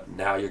 except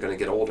now you're going to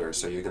get older,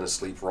 so you're going to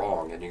sleep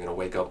wrong, and you're going to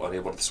wake up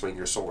unable to swing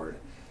your sword.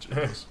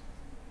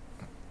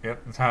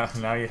 Yep.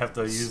 Now you have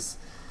to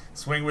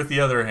swing with the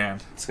other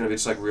hand. It's going to be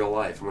just like real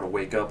life. I'm going to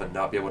wake up and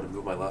not be able to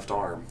move my left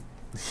arm.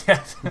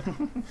 Yeah.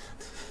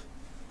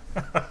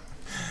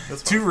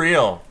 Too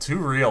real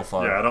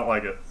fun. Yeah, I don't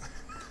like it.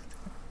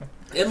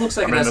 It looks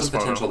like it has some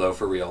potential though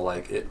for real.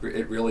 Like it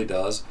really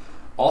does.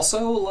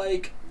 Also,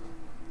 like,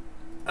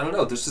 I don't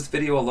know. This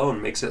video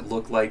alone makes it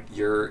look like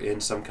you're in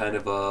some kind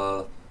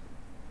of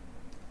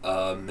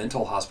a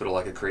mental hospital,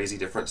 like a crazy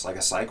difference, like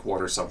a psych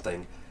ward or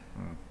something.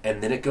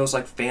 And then it goes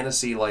like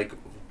fantasy, like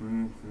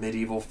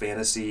medieval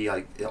fantasy,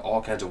 like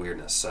all kinds of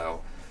weirdness. So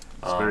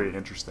it's very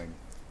interesting.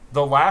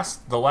 The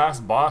last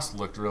boss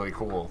looked really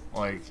cool.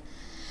 Like,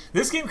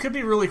 this game could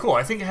be really cool.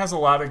 I think it has a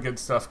lot of good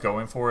stuff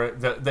going for it.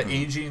 The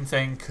aging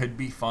thing could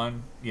be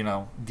fun,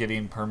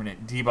 getting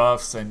permanent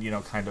debuffs and,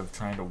 kind of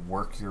trying to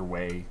work your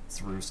way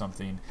through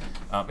something.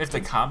 If the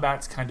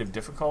combat's kind of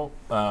difficult,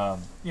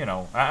 I'm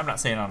not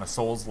saying on a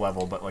Souls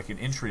level, but like an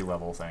entry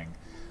level thing,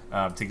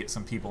 to get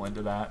some people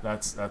into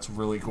that's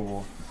really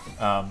cool.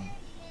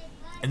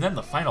 And then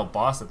the final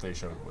boss that they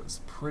showed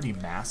was pretty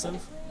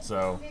massive.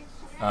 So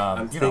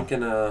I'm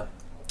thinking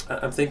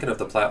of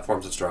the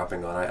platforms it's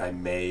dropping on. I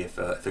may, if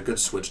a good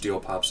Switch deal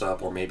pops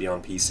up, or maybe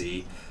on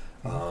PC.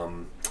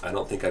 I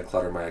don't think I'd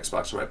clutter my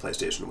Xbox or my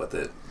PlayStation with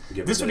it.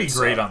 This would be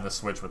great on the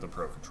Switch with the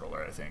Pro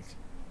Controller, I think.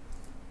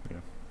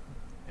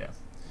 Yeah.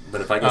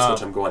 But if I go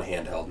Switch, I'm going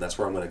handheld, and that's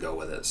where I'm going to go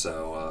with it.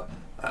 So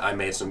I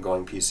made some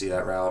going PC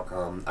that route.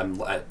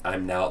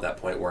 I'm now at that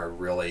point where I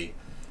really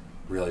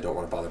don't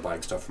want to bother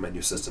buying stuff for my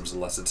new systems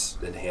unless it's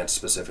enhanced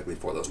specifically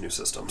for those new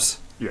systems.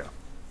 Yeah.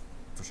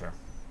 For sure.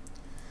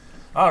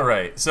 All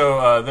right,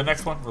 so the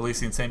next one,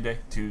 releasing same day,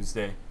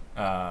 Tuesday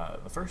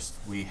the 1st,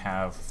 we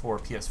have for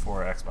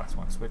PS4, Xbox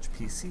One, Switch,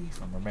 PC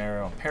from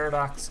Romero and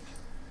Paradox,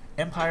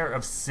 Empire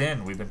of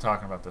Sin. We've been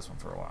talking about this one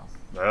for a while.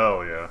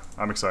 Oh, yeah.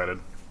 I'm excited.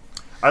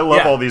 I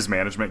love all these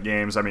management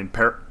games. I mean,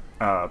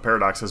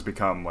 Paradox has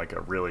become like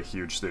a really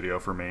huge studio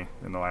for me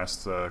in the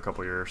last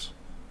couple years.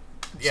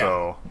 Yeah.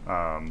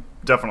 So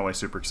definitely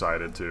super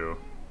excited to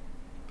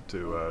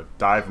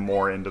dive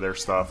more into their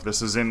stuff.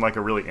 This is in like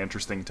a really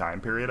interesting time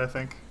period, I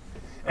think.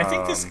 I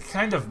think this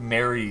kind of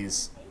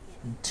marries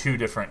two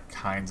different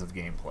kinds of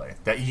gameplay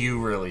that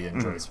you really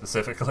enjoy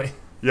specifically.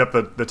 Yep,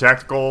 the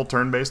tactical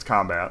turn-based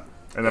combat,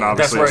 and then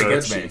obviously that's where it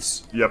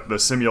gets me. Yep, the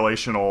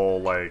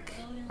simulational, like,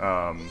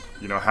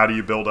 how do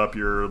you build up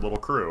your little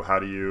crew? How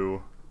do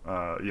you,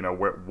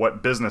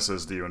 what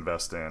businesses do you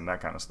invest in?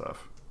 That kind of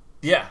stuff.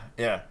 Yeah.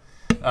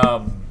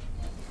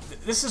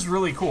 This is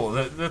really cool.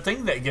 The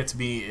thing that gets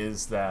me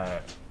is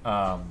that,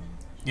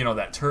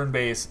 that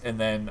turn-based, and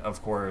then,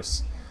 of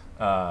course,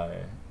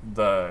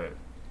 the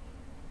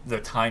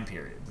time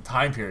period. The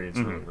time period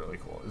is really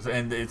cool,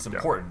 and it's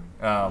important.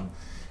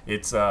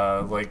 It's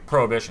like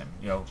Prohibition.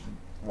 A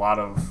lot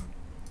of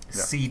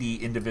seedy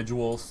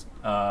individuals.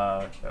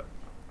 I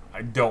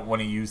don't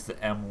want to use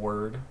the M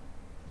word,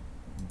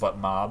 but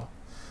mob.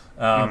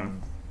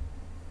 And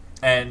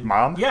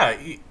mom. Yeah,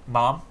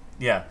 mom.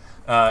 Yeah.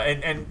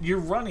 And you're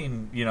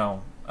running.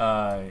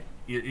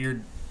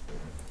 You're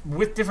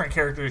with different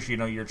characters.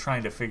 You're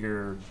trying to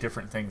figure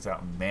different things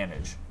out and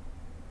manage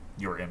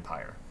your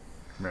empire.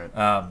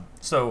 Right.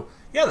 So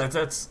yeah,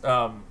 that's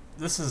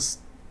this is,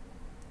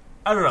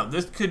 I don't know,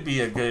 this could be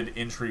a good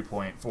entry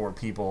point for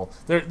people.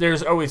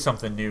 There's always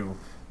something new,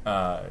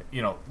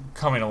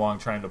 coming along,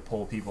 trying to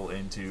pull people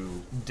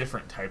into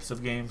different types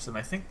of games, and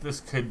I think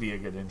this could be a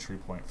good entry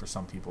point for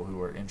some people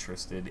who are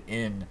interested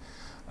in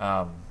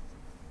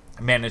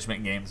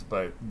management games,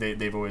 but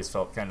they've always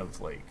felt kind of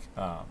like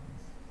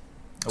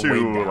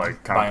too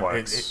like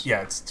complex.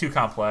 It's too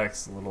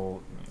complex, a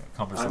little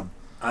cumbersome.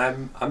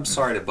 I'm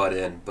sorry to butt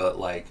in, but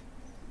like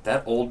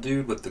that old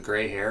dude with the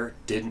gray hair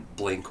didn't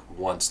blink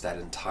once that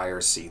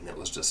entire scene that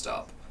was just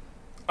up.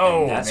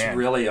 Oh, and that's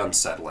really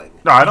unsettling.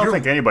 No, I don't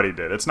think anybody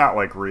did. It's not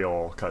like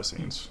real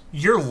cutscenes.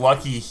 You're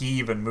lucky he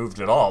even moved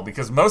at all,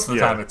 because most of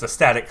the time it's a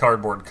static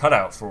cardboard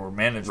cutout for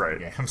management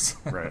games.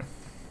 Right.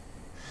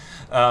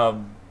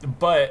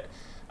 But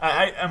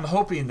I'm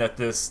hoping that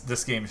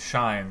this game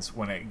shines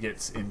when it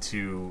gets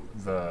into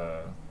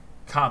the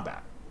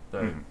combat.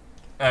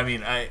 I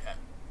mean,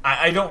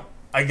 I don't,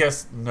 I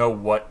guess, know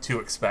what to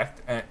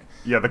expect.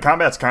 Yeah, the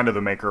combat's kind of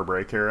the make or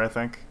break here, I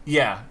think.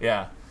 Yeah.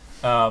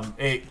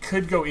 It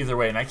could go either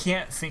way, and I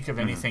can't think of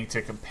anything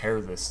to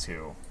compare this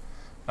to,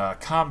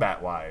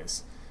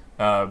 combat-wise,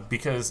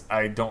 because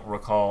I don't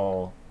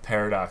recall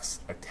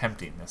Paradox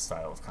attempting this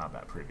style of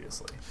combat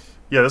previously.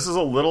 Yeah, this is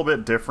a little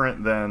bit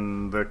different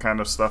than the kind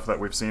of stuff that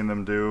we've seen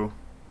them do.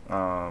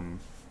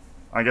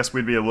 I guess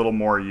we'd be a little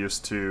more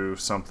used to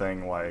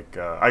something like...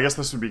 I guess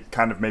this would be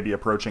kind of maybe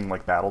approaching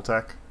like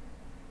BattleTech.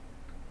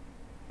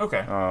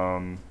 Okay.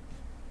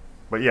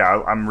 But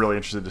yeah, I'm really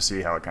interested to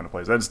see how it kind of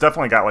plays. It's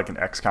definitely got like an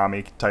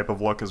XCOM-y type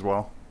of look as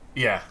well.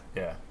 Yeah.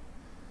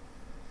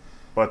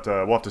 But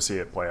we'll have to see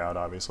it play out,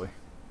 obviously.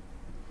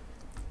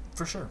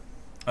 For sure.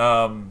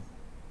 Yeah,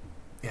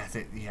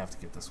 you have to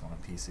get this one on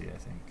PC, I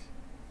think.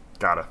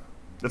 Gotta.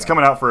 It's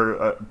coming out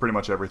for pretty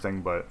much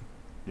everything, but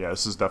yeah,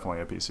 this is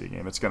definitely a PC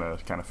game. It's going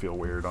to kind of feel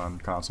weird on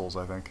consoles,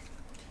 I think.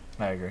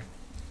 I agree.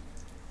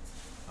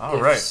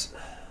 All right.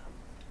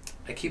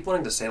 I keep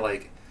wanting to say,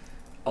 like,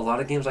 a lot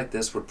of games like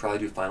this would probably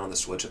do fine on the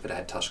Switch if it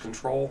had touch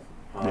control,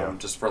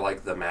 just for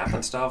like the map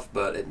and stuff,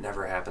 but it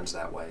never happens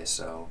that way,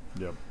 so...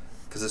 Yep.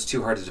 Because it's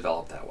too hard to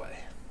develop that way.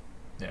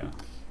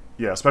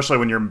 Yeah, especially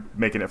when you're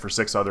making it for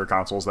 6 other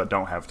consoles that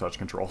don't have touch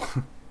control.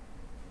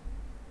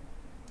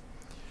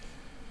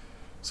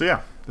 So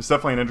yeah, it's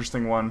definitely an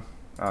interesting one.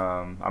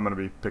 I'm going to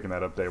be picking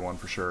that up day one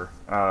for sure.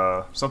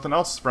 Something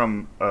else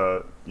from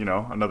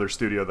another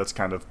studio that's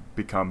kind of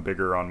become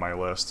bigger on my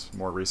list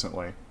more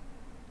recently.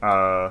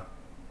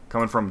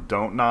 Coming from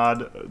Don't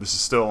Nod, this is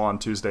still on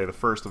Tuesday the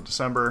 1st of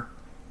December.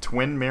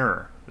 Twin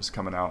Mirror is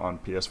coming out on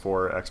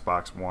PS4,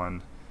 Xbox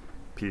One,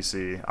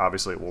 PC.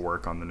 Obviously, it will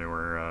work on the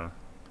newer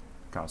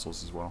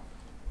consoles as well.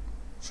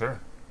 Sure.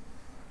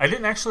 I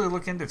didn't actually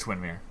look into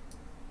Twin Mirror.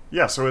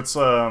 Yeah, so it's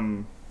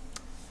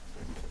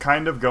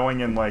kind of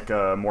going in like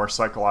a more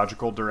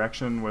psychological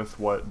direction with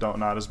what Don't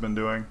Nod has been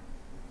doing.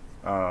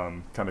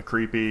 Kind of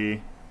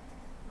creepy,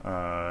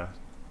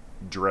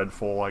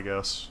 dreadful, I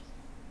guess.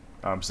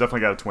 It's definitely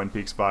got a Twin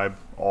Peaks vibe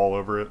all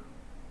over it.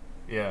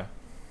 Yeah.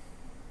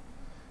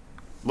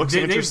 Looks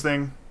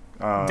interesting.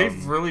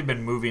 They've really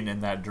been moving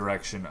in that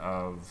direction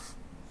of,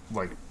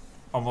 like,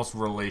 almost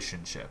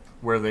relationship,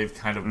 where they've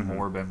kind of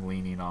more been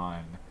leaning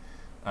on,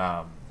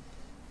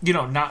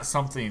 not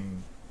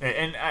something...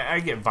 And I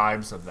get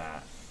vibes of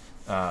that,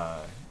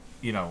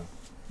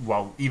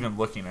 while even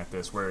looking at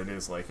this, where it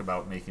is, like,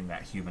 about making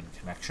that human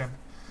connection.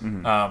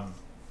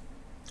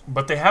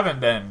 But they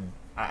haven't been...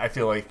 I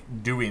feel like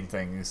doing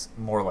things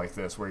more like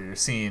this, where you're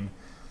seeing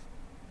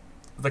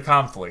the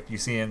conflict, you're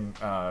seeing,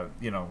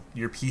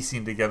 you're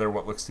piecing together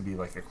what looks to be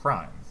like a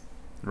crime.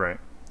 Right.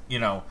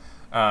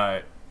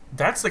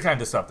 That's the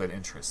kind of stuff that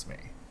interests me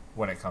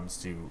when it comes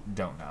to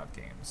Don't Nod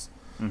games.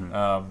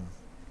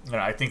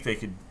 I think they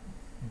could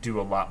do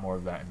a lot more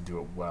of that and do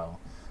it well.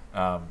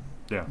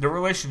 The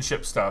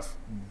relationship stuff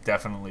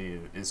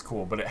definitely is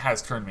cool, but it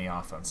has turned me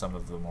off on some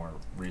of the more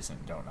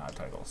recent Don't Nod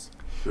titles.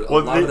 A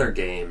lot of their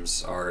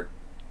games are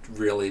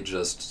really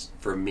just,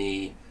 for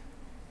me,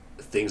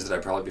 things that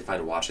I'd probably be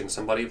fine watching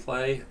somebody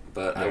play,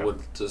 but I would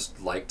just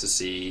like to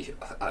see...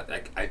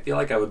 I feel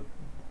like I would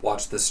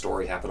watch this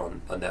story happen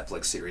on a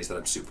Netflix series that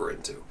I'm super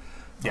into.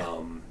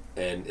 And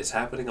it's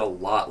happening a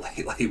lot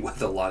lately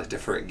with a lot of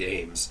different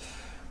games.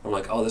 I'm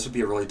like, oh, this would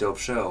be a really dope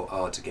show.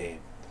 Oh, it's a game.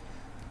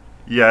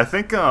 Yeah, I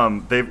think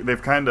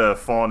they've kind of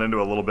fallen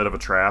into a little bit of a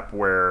trap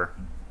where...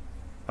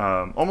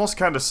 almost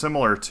kind of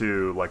similar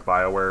to like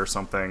BioWare or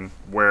something,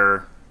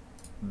 where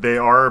they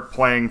are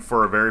playing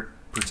for a very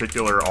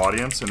particular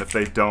audience, and if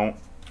they don't,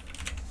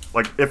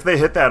 like, if they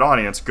hit that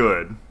audience,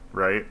 good,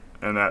 right?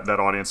 And that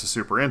audience is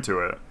super into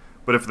it.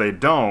 But if they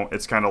don't,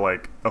 it's kind of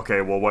like, okay,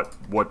 well,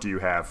 what do you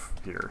have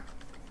here,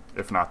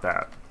 if not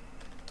that?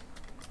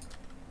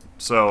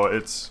 So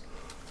it's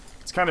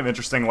kind of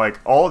interesting. Like,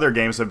 all of their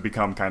games have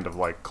become kind of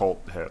like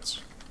cult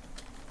hits,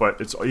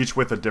 but it's each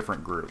with a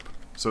different group.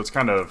 So it's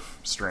kind of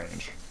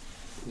strange.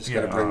 They just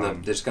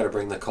got to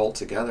bring the cult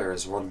together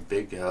as one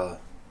big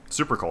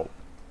super cult.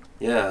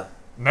 Yeah.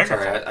 Mega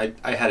Sorry, cult.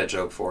 I had a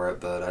joke for it,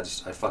 but I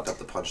fucked up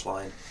the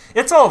punchline.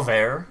 It's all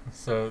there,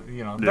 so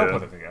they'll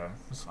put it together.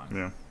 It's fine.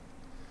 Yeah.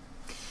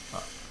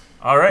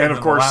 All right. And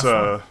of course,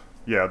 the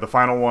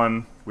final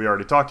one, we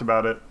already talked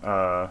about it.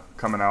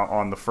 Coming out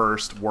on the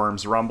 1st,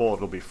 Worms Rumble.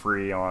 It'll be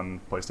free on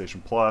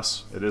PlayStation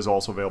Plus. It is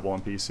also available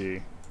on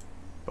PC.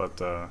 But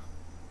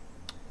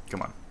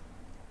come on.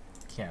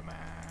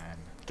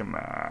 Come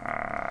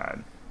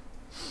on.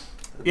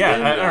 Yeah,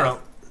 I don't know.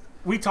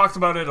 We talked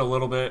about it a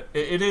little bit.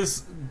 It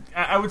is,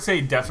 I would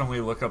say,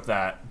 definitely look up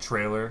that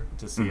trailer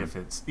to see if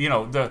it's,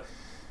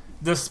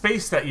 the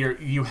space that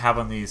you have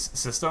on these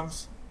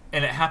systems,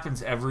 and it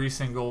happens every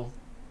single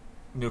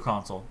new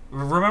console.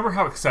 Remember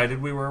how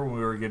excited we were when we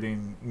were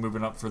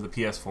moving up for the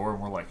PS4,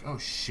 and we're like, oh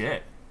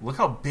shit, look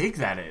how big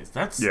that is.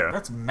 That's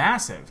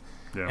massive.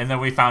 Yeah. And then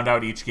we found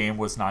out each game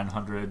was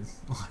 900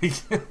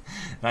 gigs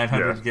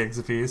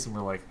apiece, and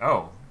we're like,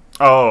 oh,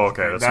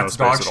 okay, that's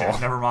no dog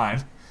shit. Never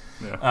mind.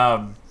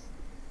 Yeah.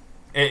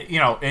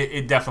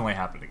 It definitely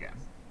happened again,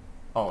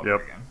 all over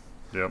again.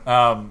 Yep.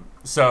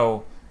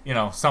 So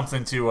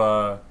something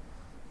to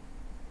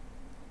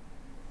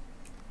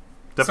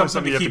definitely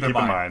something you have to keep in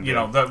mind.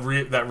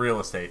 That real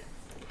estate.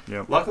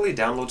 Yep. Luckily,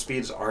 download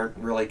speeds aren't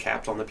really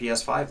capped on the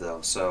PS5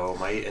 though, so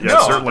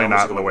certainly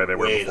not in the way they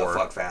were before. Way the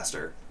fuck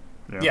faster.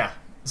 Yeah.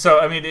 So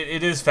I mean,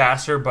 it is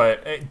faster,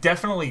 but it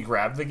definitely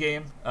grab the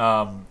game.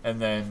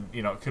 And then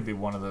it could be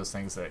one of those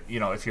things that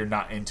if you're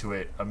not into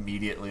it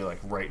immediately, like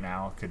right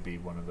now, it could be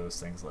one of those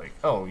things like,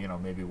 oh,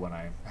 maybe when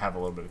I have a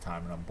little bit of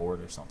time and I'm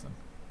bored or something.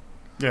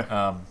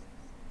 Yeah.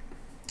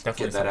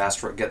 Definitely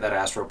get that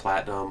Astro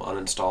Platinum,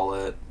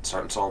 uninstall it,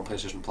 start installing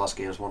PlayStation Plus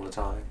games one at a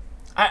time.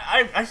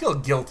 I feel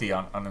guilty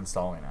on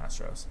uninstalling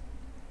Astros.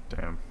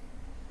 Damn.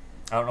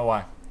 I don't know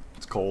why.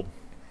 It's cold.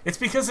 It's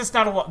because it's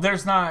not a lot.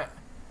 There's not.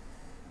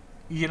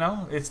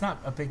 It's not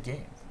a big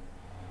game.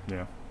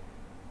 Yeah.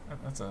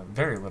 That's a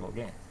very little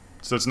game.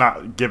 So it's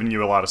not giving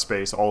you a lot of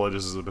space. All it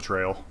is a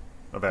betrayal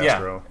of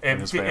Astro and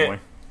his family.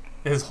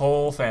 His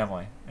whole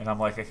family. And I'm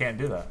like, I can't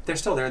do that. They're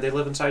still there. They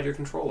live inside your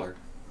controller.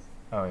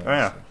 Oh, yeah. Oh,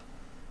 yeah.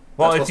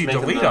 Well, if you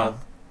delete them,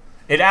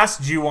 it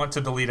asks, do you want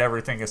to delete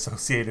everything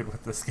associated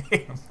with this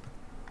game?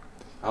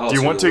 Oh, do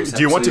you want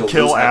to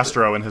kill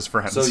Astro and his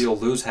friends? So you'll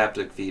lose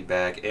haptic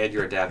feedback and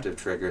your adaptive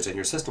triggers, and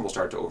your system will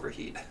start to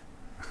overheat.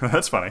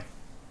 That's funny.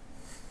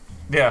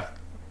 Yeah.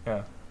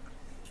 The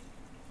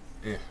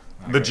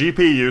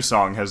GPU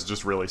song has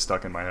just really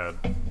stuck in my head.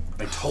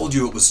 I told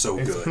you it was so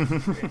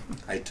good.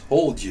 I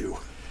told you.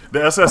 The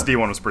SSD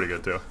one was pretty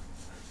good, too.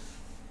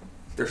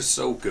 They're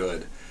so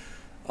good.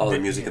 All the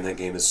music in that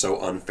game is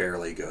so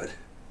unfairly good.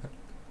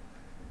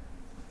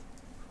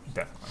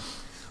 Definitely.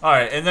 All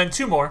right, and then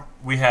two more.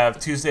 We have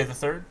Tuesday the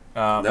 3rd.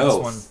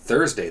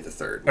 Thursday the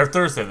 3rd. Or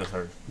Thursday the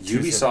 3rd.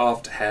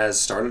 Ubisoft has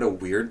started a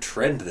weird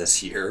trend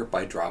this year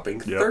by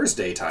dropping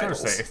Thursday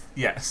titles. Thursday,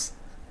 yes.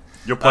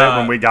 You'll play it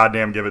when we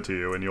goddamn give it to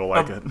you, and you'll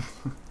like it.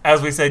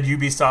 As we said,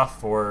 Ubisoft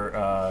for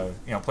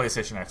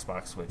PlayStation,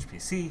 Xbox, Switch,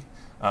 PC.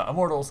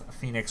 Immortals,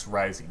 Phoenix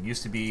Rising.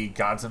 Used to be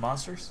Gods and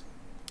Monsters.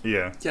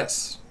 Yeah.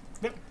 Yes.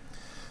 Yep.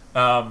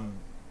 I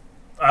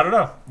don't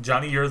know,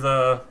 Johnny. You're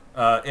the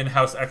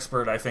in-house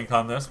expert, I think,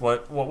 on this.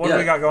 What do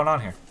we got going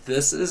on here?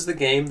 This is the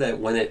game that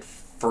when it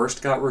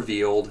first got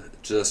revealed,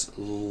 just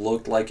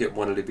looked like it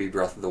wanted to be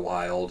Breath of the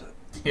Wild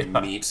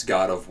meets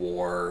God of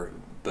War,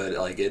 but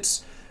like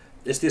it's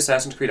the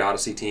Assassin's Creed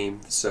Odyssey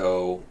team,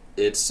 so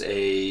it's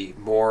a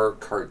more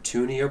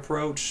cartoony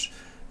approach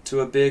to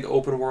a big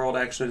open world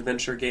action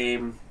adventure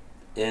game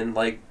in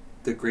like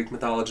the Greek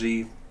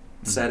mythology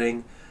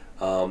setting.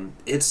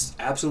 It's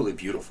absolutely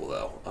beautiful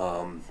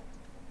though.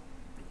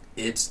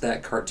 It's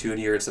that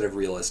cartoonier instead of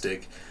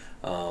realistic.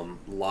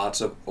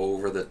 Lots of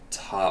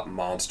over-the-top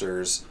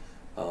monsters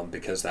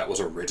because that was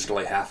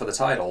originally half of the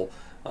title.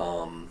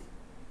 I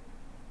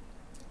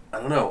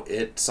don't know.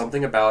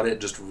 Something about it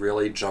just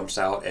really jumps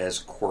out as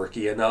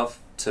quirky enough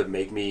to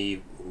make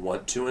me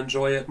want to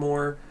enjoy it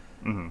more.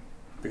 Mm-hmm.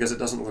 Because it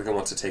doesn't look like it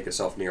wants to take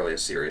itself nearly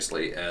as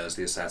seriously as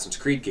the Assassin's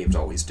Creed games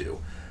always do.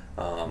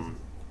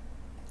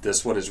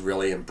 This one is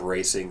really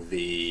embracing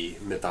the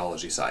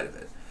mythology side of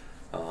it.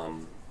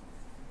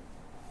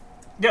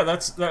 Yeah,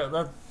 that's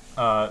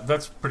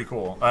pretty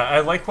cool.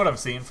 I like what I'm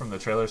seeing from the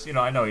trailers.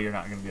 I know you're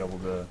not going to be able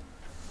to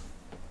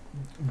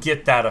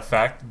get that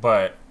effect,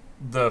 but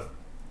the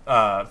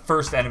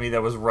first enemy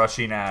that was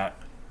rushing at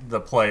the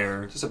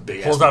player just a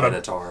big pulls out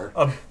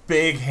a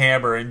big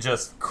hammer and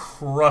just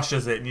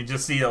crushes it, and you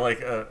just see like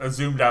a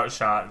zoomed out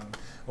shot, and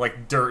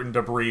like dirt and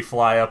debris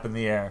fly up in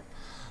the air.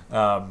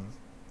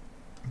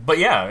 But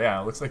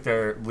yeah, it looks like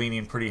they're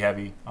leaning pretty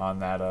heavy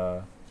on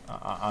that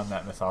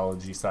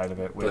mythology side of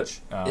it, which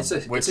it's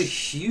a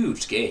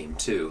huge game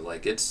too.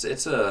 Like it's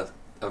a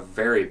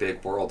very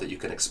big world that you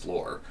can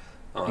explore.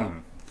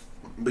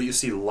 But you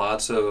see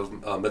lots of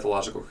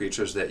mythological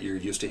creatures that you're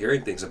used to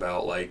hearing things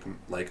about, like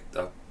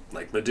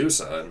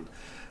Medusa and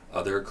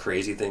other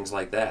crazy things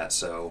like that.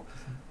 So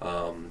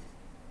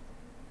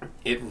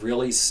it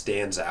really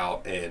stands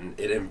out, and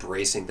it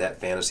embracing that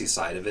fantasy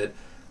side of it.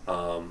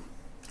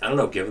 I don't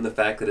know, given the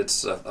fact that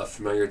it's a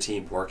familiar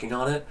team working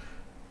on it,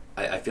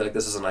 I feel like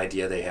this is an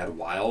idea they had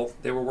while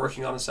they were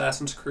working on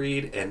Assassin's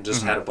Creed, and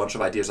just had a bunch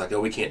of ideas like,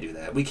 oh, we can't do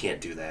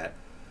that.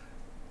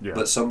 Yeah.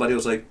 But somebody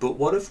was like, but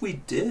what if we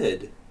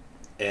did?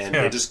 And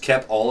they just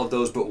kept all of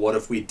those but what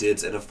if we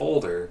dids in a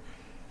folder.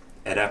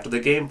 And after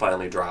the game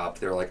finally dropped,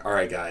 they were like, all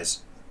right,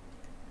 guys,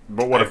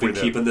 but what if we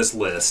been keeping this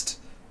list.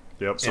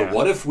 Yep. So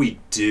what if we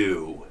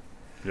do?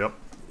 Yep.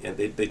 And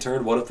they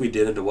turned what if we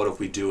did into what if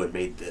we do and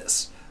made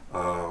this.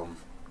 And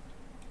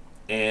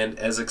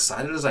as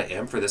excited as I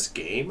am for this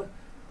game,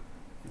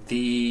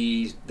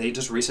 they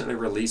just recently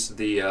released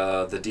the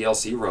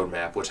DLC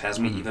roadmap, which has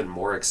me even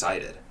more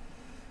excited.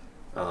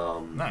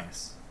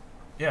 Nice.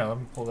 Yeah, let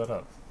me pull that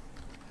up.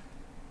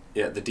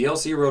 Yeah, the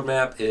DLC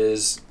roadmap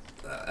is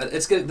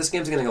it's good. This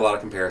game's getting a lot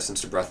of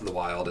comparisons to Breath of the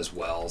Wild as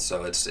well.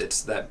 So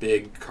it's that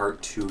big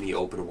cartoony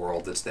open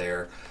world that's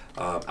there.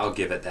 I'll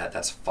give it that.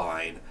 That's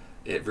fine.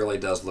 It really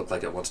does look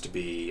like it wants to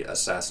be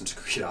Assassin's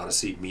Creed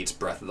Odyssey meets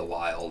Breath of the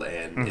Wild,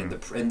 and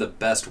in the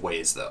best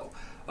ways though,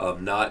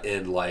 not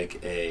in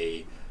like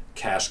a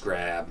cash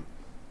grab,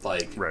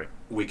 like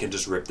we can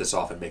just rip this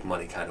off and make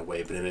money kind of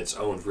way, but in its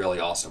own really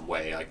awesome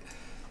way. Like,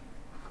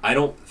 I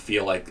don't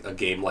feel like a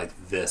game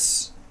like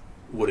this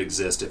would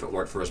exist if it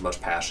weren't for as much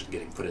passion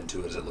getting put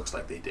into it as it looks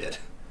like they did.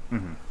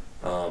 But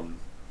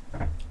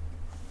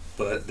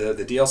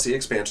the DLC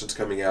expansion's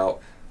coming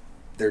out.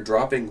 They're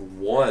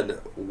dropping one,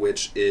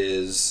 which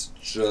is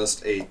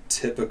just a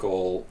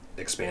typical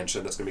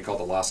expansion. That's going to be called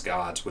The Lost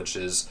Gods, which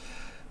is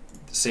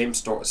same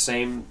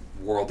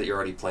world that you're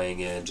already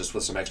playing in, just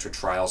with some extra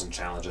trials and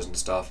challenges and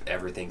stuff.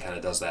 Everything kind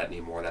of does that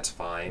anymore. That's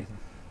fine.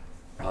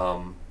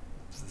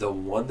 The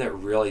one that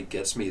really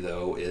gets me,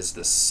 though, is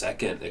the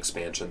second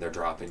expansion they're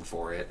dropping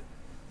for it,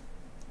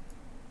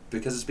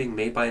 because it's being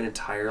made by an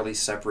entirely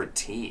separate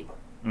team.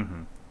 Yeah,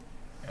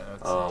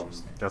 that's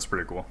interesting. That's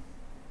pretty cool.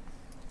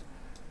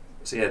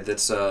 So yeah,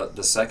 that's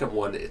the second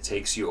one. It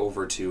takes you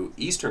over to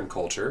Eastern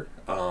culture.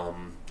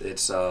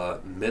 It's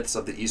Myths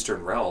of the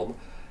Eastern Realm,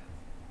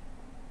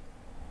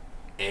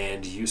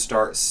 and you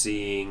start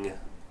seeing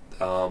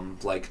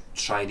like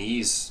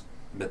Chinese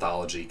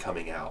mythology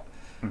coming out,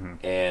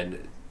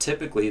 and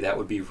typically that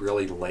would be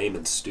really lame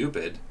and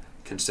stupid,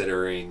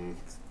 considering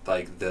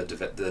like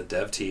the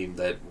dev team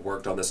that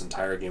worked on this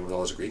entire game with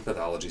all this Greek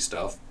mythology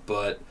stuff.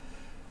 But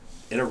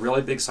in a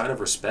really big sign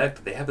of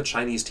respect, they have a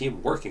Chinese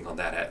team working on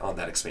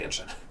that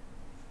expansion.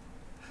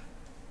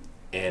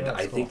 And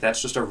I think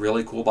that's just a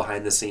really cool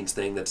behind-the-scenes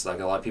thing that's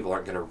like a lot of people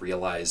aren't going to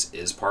realize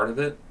is part of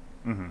it.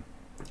 And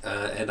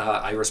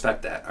I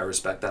respect that. I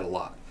respect that a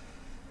lot.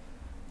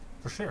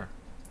 For sure.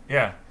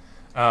 Yeah.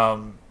 Yeah,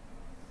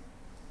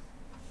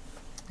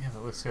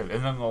 that looks good.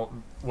 And then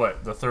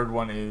the third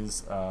one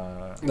is...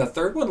 The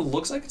third one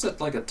looks like it's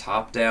like a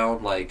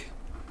top-down, like,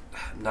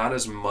 not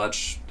as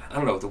much... I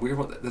don't know, the weird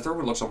one... The third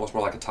one looks almost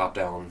more like a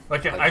top-down...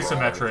 Like an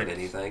isometric. Than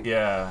anything.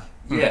 Yeah.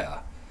 Yeah.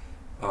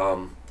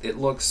 It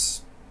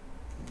looks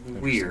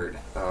weird.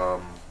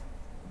 And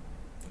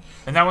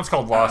that one's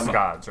called Lost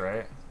Gods,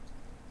 right?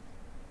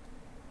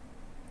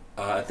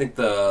 I think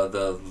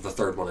the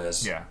third one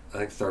is. Yeah. I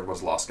think the third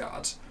one's Lost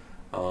Gods.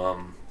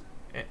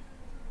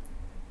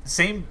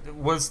 Same...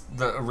 Was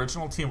the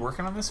original team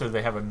working on this, or do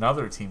they have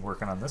another team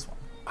working on this one?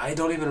 I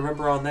don't even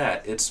remember on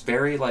that. It's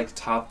very like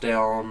top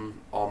down,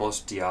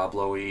 almost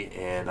Diablo-y,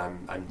 and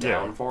I'm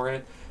down for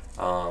it.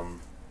 How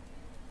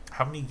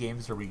many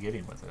games are we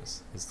getting with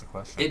this? Is the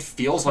question. It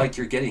feels like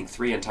you're getting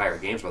 3 entire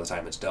games by the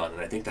time it's done, and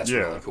I think that's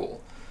really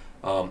cool.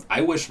 I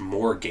wish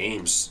more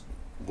games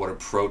would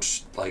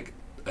approach like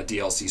a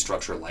DLC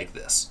structure like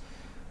this.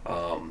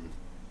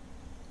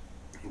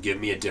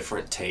 Give me a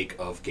different take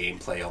of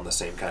gameplay on the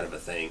same kind of a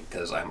thing,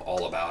 because I'm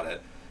all about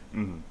it.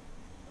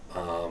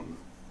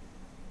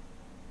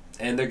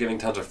 And they're giving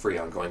tons of free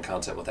ongoing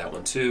content with that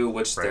one too,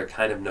 which they're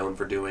kind of known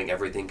for doing.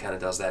 Everything kind of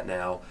does that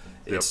now.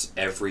 It's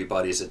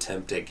everybody's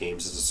attempt at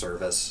games as a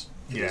service.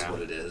 It is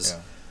what it is.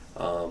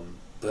 Yeah.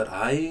 But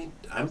I'm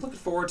looking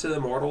forward to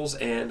Immortals,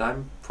 and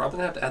I'm probably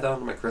going to have to add that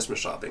onto my Christmas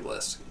shopping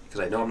list, because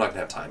I know I'm not going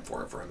to have time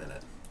for it for a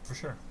minute. For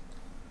sure.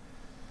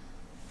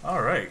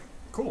 All right.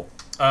 Cool.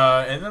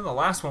 And then the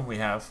last one we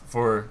have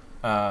for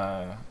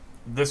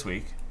this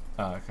week,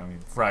 coming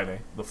Friday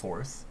the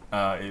 4th,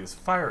 is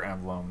Fire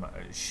Emblem,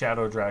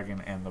 Shadow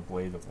Dragon, and the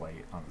Blade of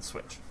Light on the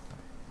Switch.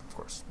 Of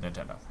course,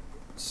 Nintendo.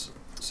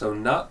 So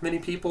not many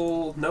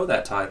people know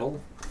that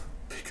title,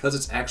 because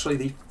it's actually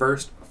the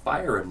first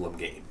Fire Emblem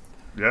game.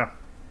 Yeah.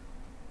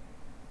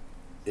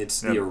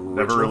 It's the original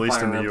never released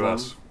Fire in the Emblem.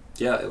 US.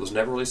 Yeah, it was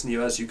never released in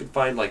the US. You could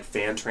find like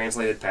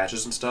fan-translated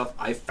patches and stuff.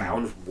 I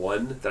found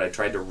one that I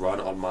tried to run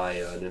on my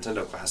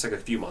Nintendo Classic a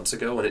few months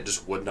ago, and it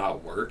just would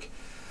not work.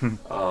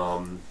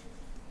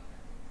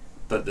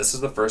 But this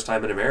is the first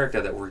time in America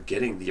that we're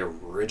getting the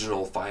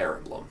original Fire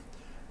Emblem.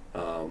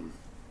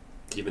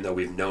 Even though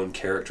we've known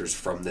characters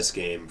from this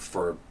game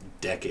for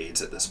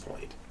decades at this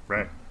point.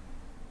 Right.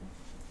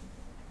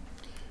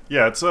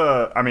 Yeah, it's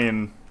I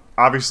mean,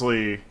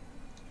 obviously,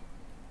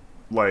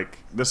 like,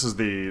 this is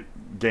the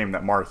game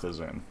that Marth is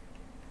in.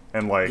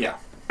 And, like,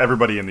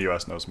 everybody in the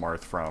US knows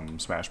Marth from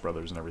Smash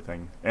Brothers and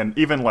everything. And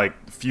even,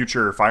 like,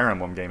 future Fire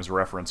Emblem games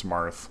reference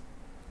Marth.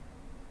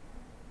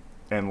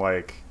 And,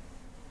 like,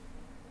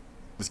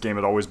 this game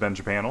had always been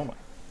Japan only.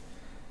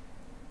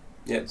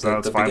 Yeah,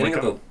 so the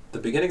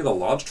beginning of the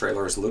launch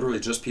trailer is literally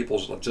just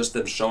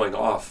them showing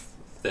off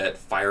that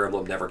Fire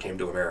Emblem never came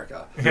to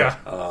America. Yeah.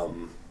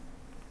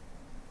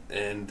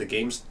 And the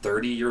game's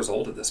 30 years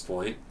old at this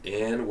point,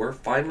 and we're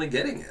finally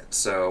getting it.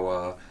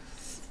 So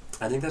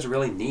I think that's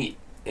really neat.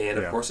 And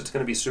of course, it's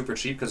going to be super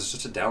cheap because it's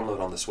just a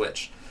download on the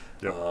Switch.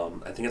 Yep.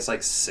 I think it's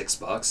like $6,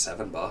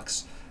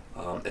 $7.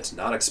 It's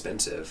not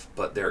expensive,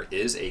 but there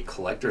is a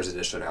collector's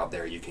edition out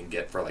there you can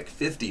get for like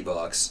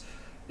 $50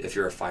 if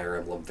you're a Fire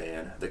Emblem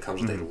fan, that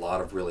comes with a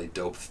lot of really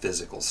dope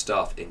physical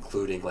stuff,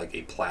 including like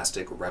a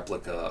plastic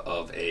replica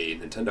of a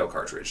Nintendo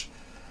cartridge.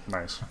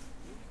 Nice.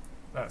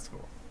 That's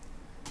cool.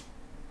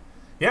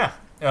 Yeah.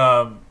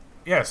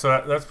 Yeah,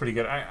 so that's pretty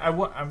good.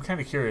 I'm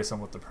kind of curious on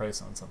what the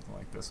price on something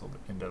like this will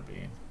end up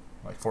being.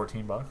 Like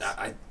 $14?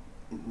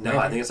 No,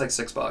 I think it's like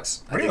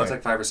 $6. I think it's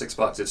like $5 or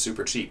 $6. It's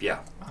super cheap, yeah.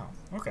 Oh,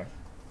 okay.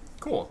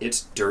 Cool.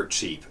 It's dirt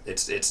cheap.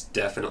 It's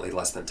definitely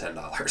less than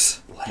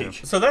 $10. Like,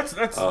 so that's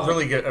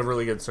really good. A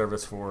really good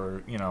service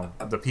for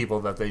the people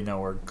that they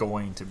know are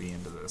going to be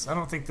into this. I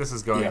don't think this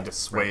is going to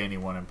sway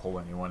anyone and pull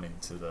anyone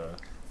into the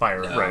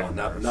Fire Emblem.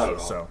 Not at all.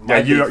 So. Yeah,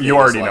 you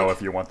already know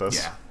if you want this.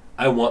 Yeah.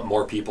 I want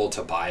more people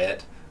to buy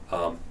it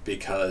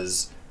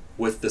because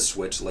with the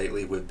Switch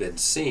lately, we've been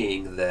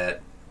seeing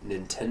that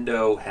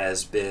Nintendo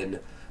has been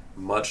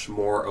much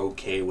more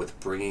okay with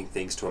bringing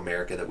things to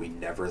America that we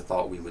never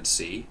thought we would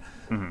see.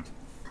 Mm-hmm.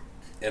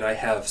 And I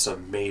have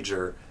some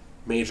major,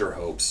 major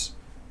hopes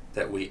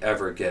that we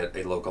ever get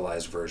a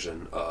localized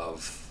version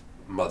of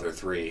Mother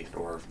 3,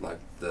 or like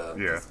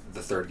the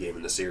third game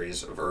in the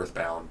series of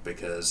Earthbound,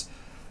 because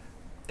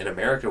in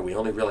America we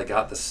only really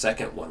got the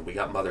second one. We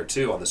got Mother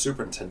 2 on the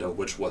Super Nintendo,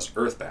 which was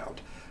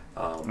Earthbound.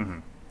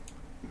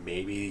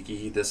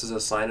 Maybe this is a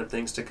sign of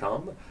things to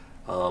come.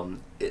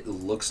 It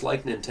looks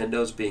like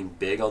Nintendo's being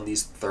big on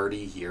these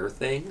 30-year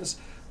things.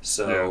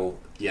 So,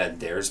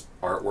 there's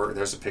artwork.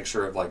 There's a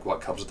picture of like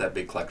what comes with that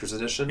big collector's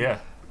edition. Yeah.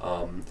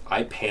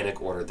 I panic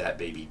ordered that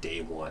baby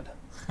day one.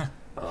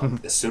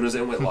 As soon as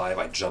it went live,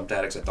 I jumped at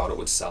it because I thought it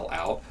would sell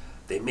out.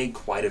 They made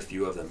quite a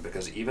few of them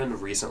because even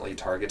recently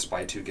Target's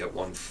buy two get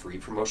one free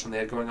promotion they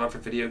had going on for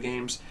video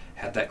games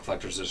had that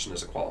collector's edition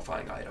as a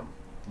qualifying item.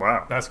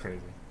 Wow, that's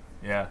crazy.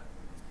 Yeah.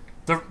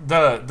 The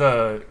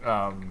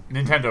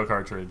Nintendo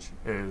cartridge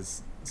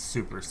is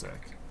super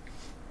sick.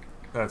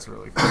 That's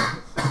really cool.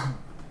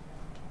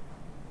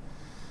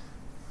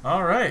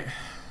 All right.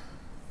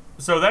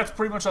 So that's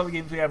pretty much all the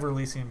games we have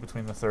releasing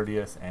between the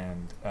 30th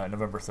and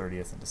November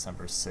 30th and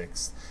December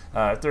 6th.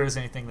 If there is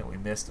anything that we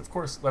missed, of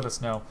course, let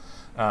us know.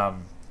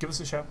 Give us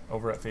a shout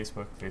over at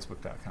Facebook,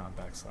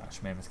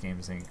 facebook.com/Mammoth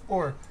Games Inc.,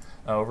 or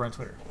over on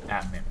Twitter,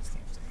 @Mammoth Games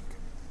Inc.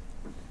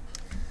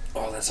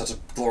 Oh, that's such a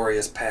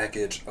glorious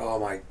package. Oh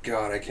my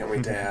god, I can't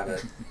wait to have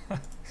it.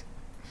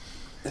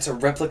 It's a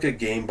replica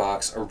game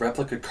box, a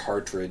replica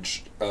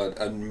cartridge,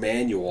 a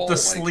manual, the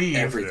sleeve,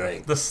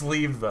 everything. The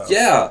sleeve, though.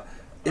 Yeah,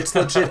 it's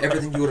legit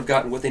everything you would have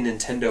gotten with a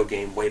Nintendo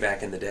game way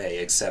back in the day,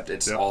 except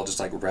it's all just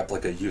like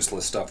replica,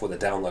 useless stuff with a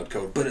download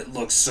code. But it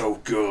looks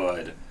so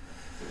good.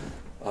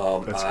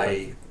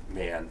 The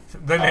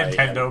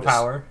Nintendo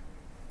Power.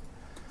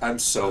 I'm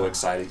so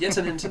excited. Yeah, it's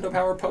a Nintendo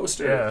Power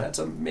poster. Yeah. That's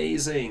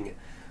amazing.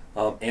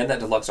 And that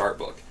deluxe art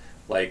book,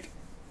 like.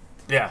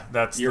 Yeah,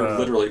 you're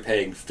literally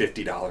paying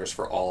 $50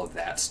 for all of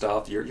that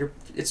stuff. You're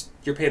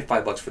paying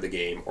 $5 for the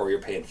game, or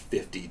you're paying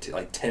 $50 to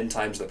like 10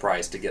 times the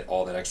price to get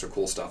all that extra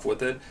cool stuff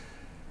with it.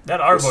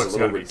 That art book's a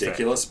little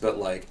ridiculous, but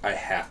like I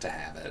have to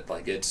have it.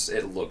 Like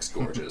it looks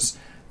gorgeous,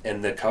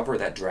 and the cover,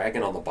 that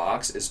dragon on the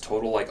box, is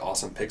total like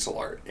awesome pixel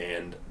art,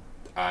 and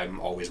I'm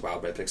always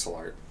wowed by pixel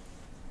art.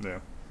 Yeah.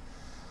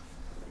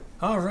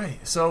 All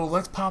right, so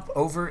let's pop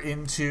over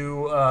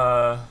into.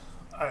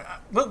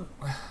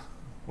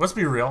 Let's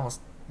be real.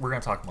 We're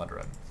going to talk Mud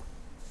Run.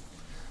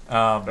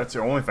 That's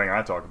the only thing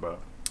I talk about.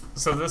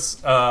 So this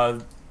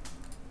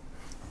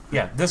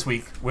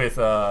week with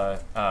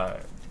the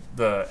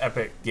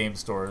Epic Game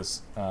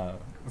Store's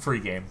free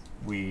game,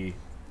 we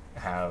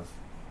have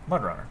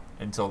Mud Runner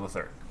until the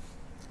 3rd.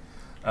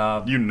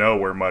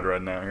 We're Mud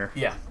Run now here.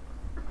 Yeah.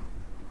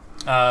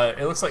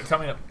 It looks like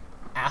coming up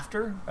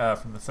after,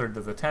 from the 3rd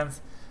to the 10th,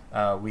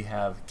 we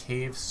have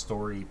Cave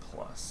Story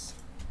Plus.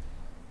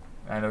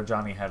 I know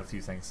Johnny had a few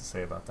things to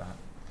say about that.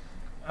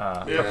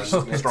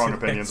 Strong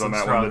opinions on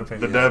that one.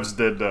 The devs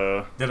did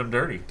them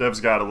dirty.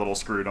 Devs got a little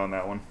screwed on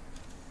that one.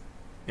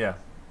 Yeah,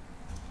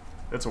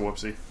 it's a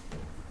whoopsie.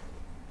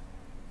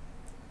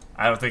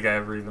 I don't think I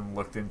ever even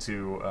looked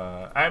into.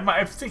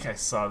 I think I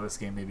saw this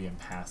game maybe in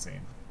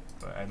passing,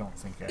 but I don't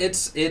think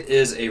it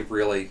is a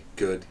really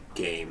good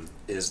game.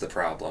 Is the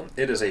problem?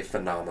 It is a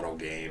phenomenal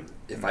game.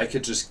 If I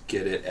could just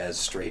get it as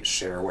straight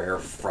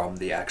shareware from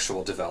the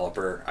actual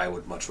developer, I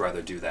would much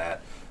rather do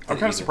that. I'm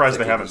kind of surprised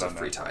they haven't done a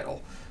free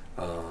title.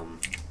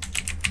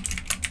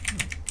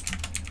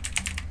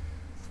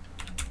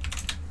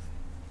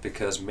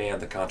 Because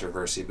the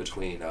controversy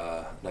between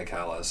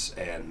Nicalis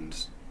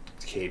and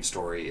Cave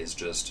Story is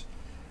just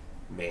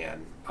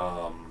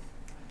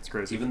it's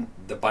crazy. Even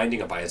the Binding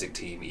of Isaac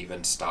team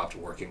even stopped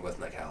working with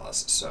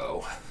Nicalis,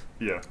 so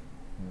yeah,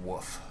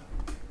 woof,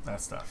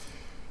 that stuff.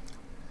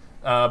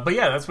 But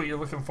yeah, that's what you're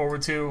looking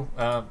forward to.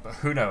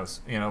 Who knows?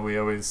 We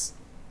always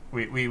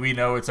we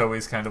know it's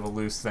always kind of a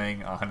loose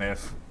thing on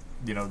if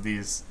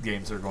these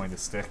games are going to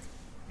stick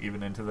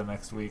even into the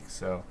next week.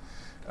 So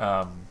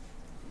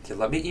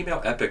let me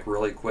email Epic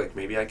really quick.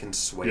 Maybe I can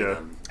sway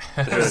them.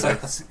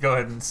 Go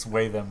ahead and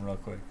sway them real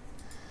quick.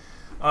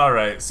 All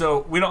right, so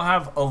we don't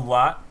have a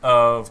lot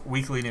of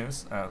weekly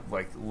news,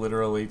 like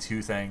literally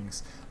 2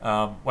 things.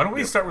 Why don't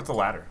we start with the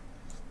ladder?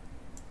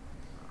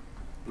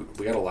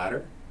 We got a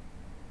ladder?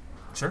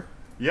 Sure.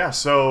 Yeah,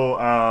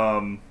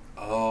 so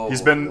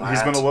he's been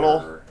a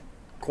little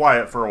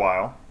quiet for a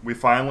while. We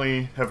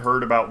finally have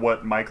heard about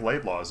what Mike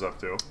Laidlaw is up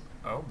to.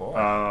 Oh boy.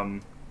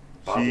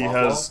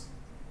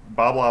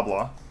 Bob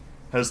Loblaw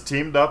has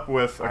teamed up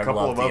with a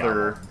couple of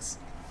other.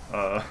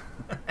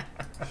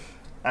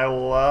 I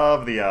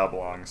love the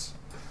Oblongs.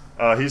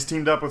 He's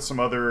teamed up with some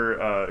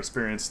other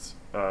experienced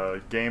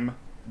game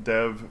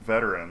dev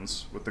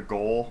veterans with the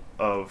goal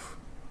of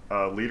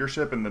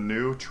leadership in the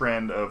new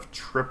trend of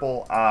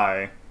triple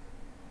A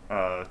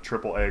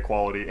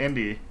quality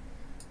indie,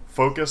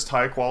 focused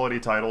high quality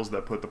titles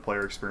that put the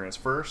player experience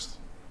first.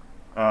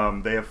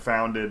 They have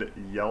founded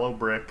Yellow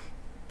Brick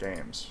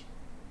Games,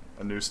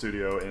 a new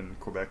studio in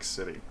Quebec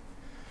City.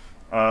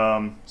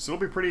 So it'll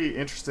be pretty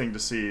interesting to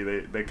see.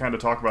 They kind of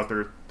talk about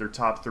their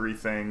top 3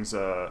 things: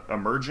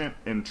 emergent,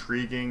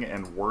 intriguing,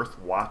 and worth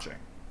watching.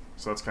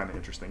 So that's kind of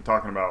interesting.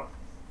 Talking about,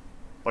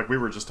 like we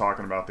were just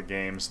talking about, the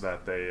games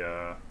that they,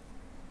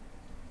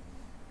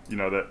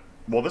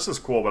 well, this is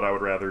cool, but I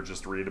would rather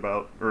just read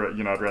about, or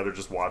I'd rather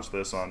just watch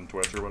this on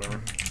Twitch or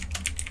whatever.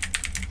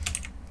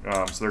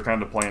 So they're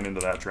kind of playing into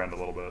that trend a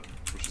little bit,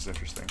 which is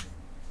interesting.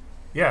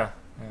 Yeah,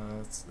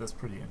 that's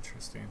pretty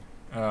interesting.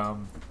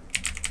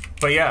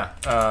 But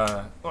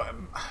yeah,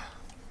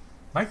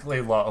 Mike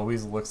Laidlaw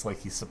always looks like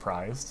he's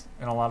surprised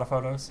in a lot of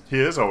photos. He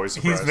is always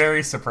surprised. He's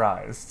very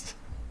surprised.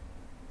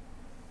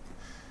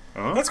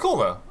 Uh-huh. That's cool,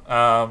 though.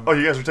 Oh,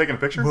 you guys are taking a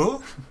picture?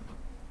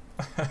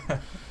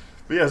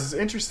 But yes, it's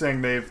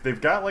interesting.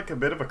 They've got like a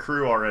bit of a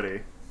crew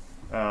already.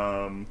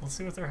 Let's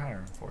see what they're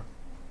hiring for.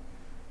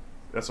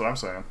 That's what I'm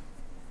saying.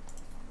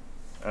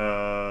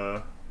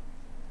 Yeah,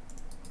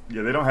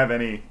 they don't have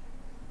any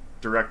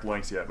direct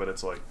links yet, but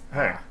it's like,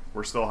 hey,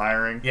 we're still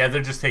hiring. Yeah,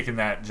 they're just taking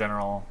that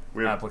general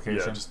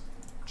application. Yeah, just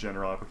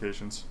general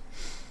applications.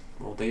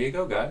 Well, there you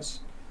go, guys.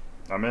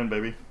 I'm in,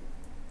 baby.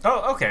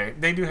 Oh, okay.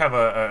 They do have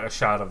a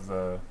shot of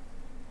the,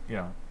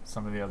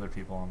 some of the other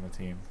people on the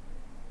team.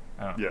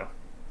 Yeah.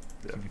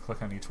 Can you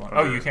click on each one?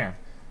 Oh, you can.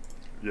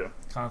 Yeah.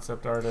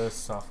 Concept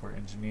artist, software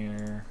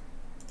engineer.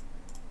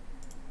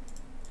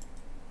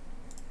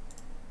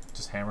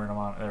 Just hammering them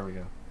on. There we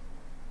go.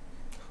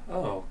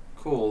 Oh,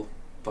 cool.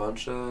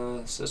 Bunch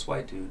of cis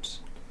white dudes.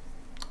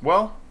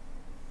 Well,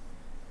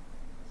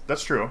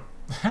 that's true.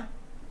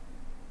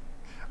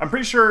 I'm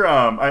pretty sure.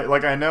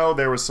 I know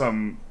there's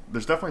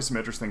definitely some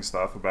interesting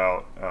stuff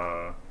about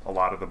a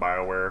lot of the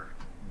BioWare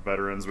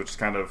veterans, which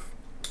kind of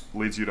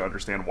leads you to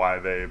understand why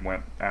they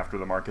went after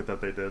the market that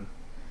they did.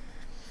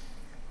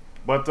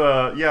 But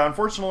yeah,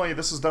 unfortunately,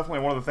 this is definitely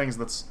one of the things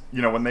that's,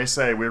 when they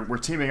say we're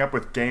teaming up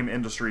with game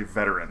industry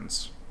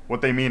veterans, what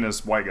they mean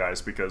is white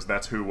guys, because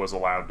that's who was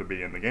allowed to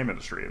be in the game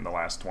industry in the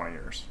last 20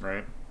 years,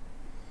 right?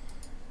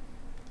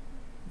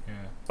 Yeah.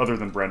 Other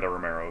than Brenda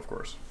Romero, of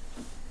course.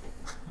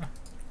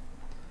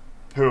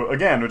 Who,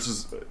 again,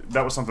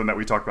 that was something that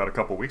we talked about a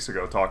couple weeks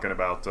ago, talking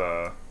about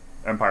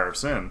Empire of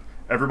Sin.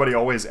 Everybody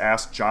always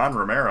asks John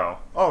Romero,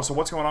 oh, so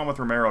what's going on with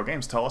Romero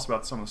Games? Tell us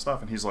about some of the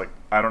stuff. And he's like,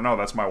 I don't know,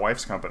 that's my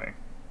wife's company.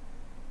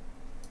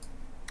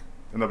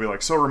 And they'll be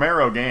like, so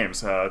Romero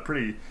Games,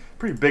 pretty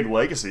big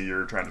legacy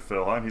you're trying to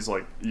fill, huh? And he's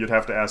like, you'd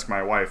have to ask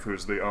my wife,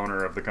 who's the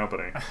owner of the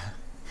company.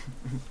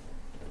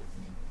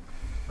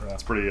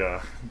 It's pretty,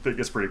 it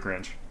gets pretty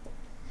cringe.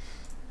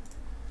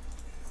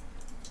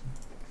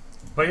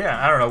 But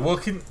yeah, I don't know. We'll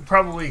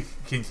probably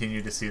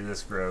continue to see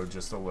this grow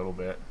just a little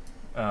bit.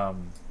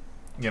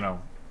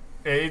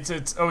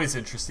 It's always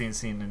interesting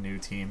seeing a new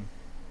team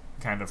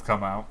kind of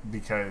come out,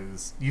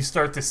 because you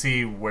start to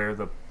see where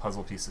the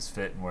puzzle pieces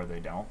fit and where they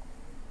don't.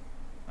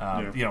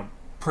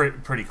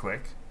 Pretty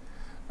quick.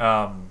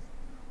 But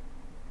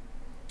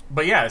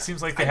yeah, it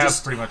seems like they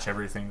have pretty much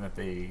everything that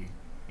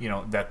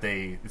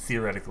they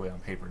theoretically on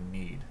paper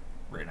need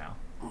right now.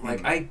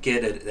 Like, I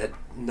get it that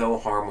no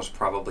harm was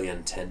probably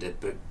intended,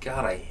 but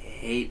God, I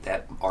hate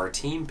that our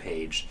team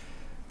page,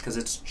 because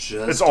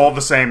it's all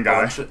the same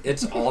guy.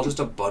 It's all just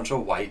a bunch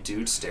of white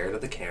dudes staring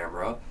at the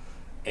camera,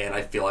 and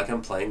I feel like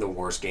I'm playing the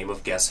worst game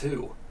of Guess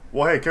Who.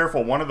 Well, hey,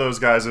 careful. One of those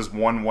guys is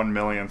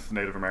 1/1,000,000th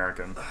Native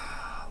American.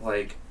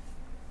 Like,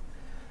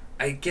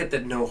 I get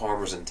that no harm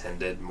was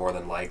intended, more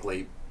than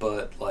likely,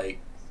 but, like,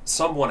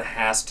 someone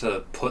has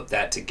to put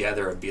that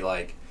together and be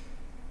like,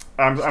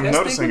 I'm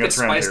noticing a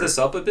trend here. Spice this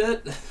up a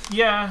bit?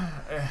 Yeah,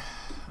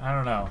 I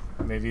don't know.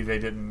 Maybe they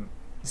didn't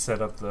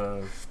set up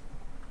the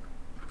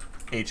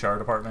HR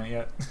department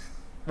yet.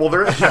 Well,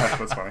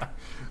 that's funny.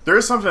 There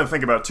is something to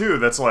think about too.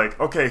 That's like,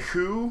 okay,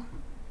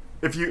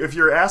 if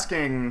you're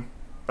asking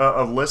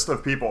a list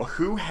of people,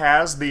 who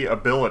has the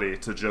ability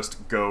to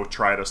just go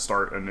try to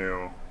start a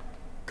new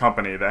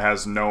company that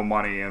has no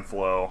money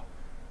inflow,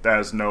 that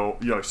has no,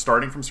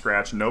 starting from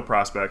scratch, no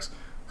prospects?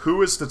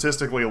 Who is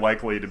statistically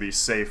likely to be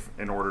safe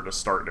in order to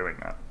start doing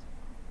that?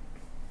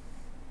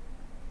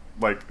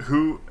 Like,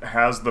 who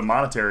has the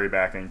monetary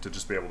backing to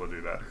just be able to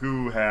do that?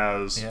 Who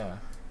has... Yeah.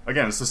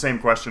 again, it's the same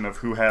question of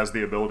who has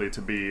the ability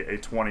to be a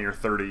 20 or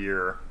 30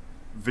 year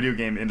video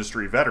game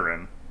industry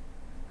veteran.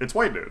 It's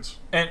white dudes,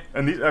 and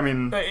these, I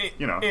mean,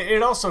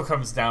 it also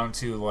comes down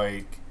to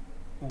like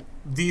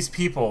these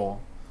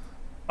people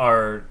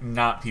are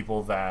not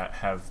people that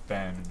have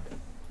been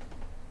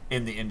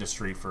in the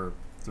industry for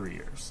 3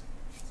 years.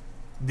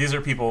 These are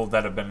people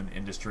that have been in the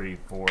industry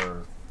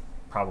for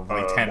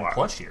probably 10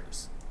 plus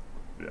years.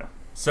 Yeah.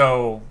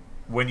 So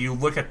when you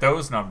look at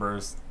those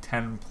numbers,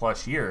 10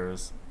 plus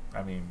years,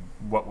 I mean,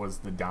 what was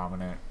the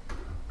dominant?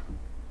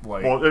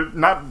 Like, well,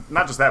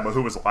 not just that, but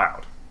who was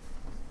allowed?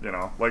 You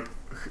know, like,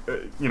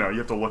 you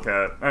have to look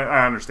at.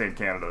 I understand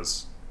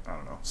Canada's, I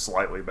don't know,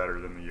 slightly better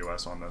than the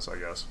U.S. on this, I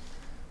guess,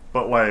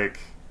 but like,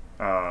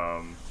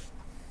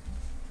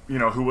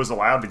 who was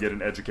allowed to get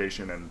an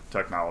education in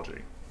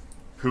technology?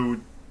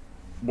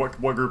 What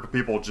group of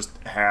people just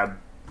had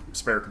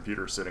spare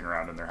computers sitting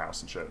around in their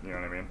house and shit? You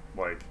know what I mean?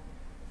 Like,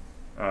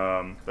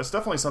 that's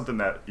definitely something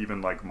that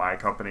even like my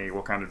company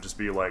will kind of just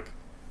be like,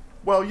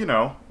 well,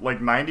 like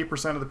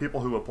 90% of the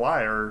people who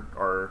apply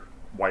are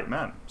white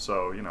men.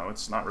 So,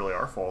 it's not really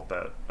our fault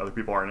that other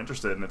people aren't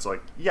interested. And it's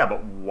like, yeah,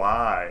 but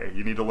why?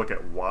 You need to look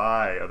at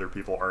why other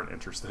people aren't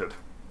interested,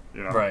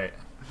 Right.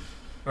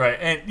 Right.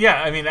 And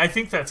yeah, I mean, I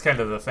think that's kind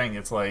of the thing.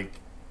 It's like,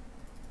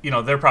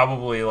 they're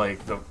probably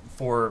like the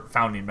 4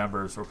 founding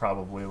members were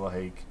probably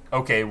like,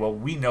 okay, well,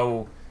 we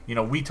know,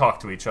 we talk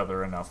to each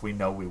other enough. We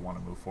know we want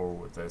to move forward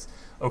with this.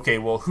 Okay,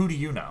 well, who do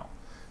you know?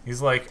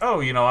 He's like,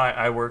 oh,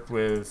 I worked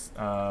with,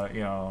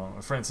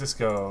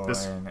 Francisco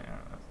and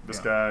this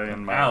guy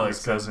and my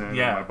Alex, cousin and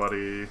my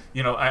buddy.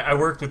 I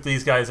worked with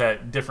these guys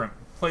at different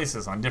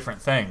places on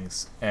different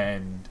things,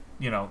 and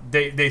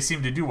they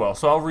seem to do well,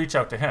 so I'll reach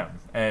out to him.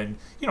 And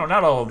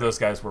not all of those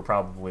guys were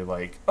probably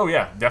like, oh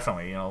yeah,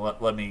 definitely,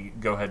 let me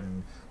go ahead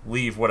and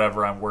leave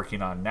whatever I'm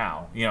working on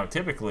now.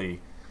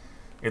 Typically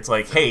it's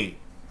like, hey,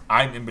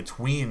 I'm in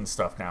between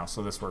stuff now,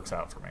 so this works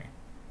out for me.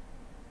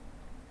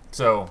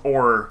 So,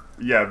 or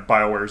yeah,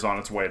 BioWare's on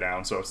its way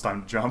down, so it's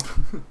time to jump.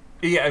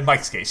 Yeah, in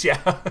Mike's case,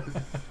 yeah.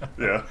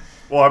 Yeah.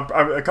 Well,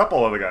 a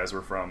couple of the guys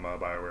were from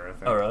BioWare, I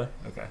think. Oh, really?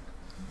 Okay.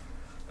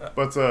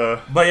 But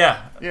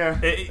yeah. Yeah.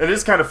 It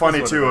is kind of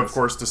funny, too, of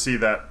course, to see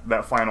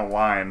that final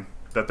line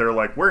that they're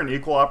like, we're an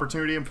equal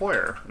opportunity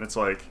employer. And it's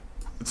like,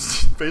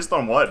 it's based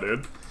on what,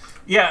 dude?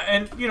 Yeah,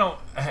 and,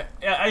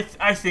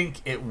 I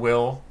think it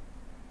will.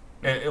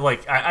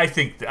 I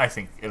think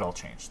it'll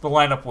change. The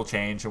lineup will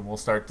change, and we'll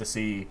start to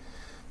see.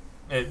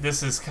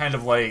 This is kind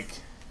of like,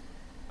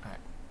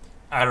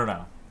 I don't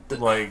know.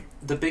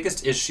 The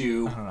biggest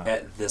issue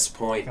at this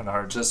point,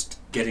 just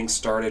getting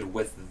started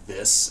with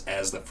this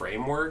as the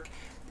framework,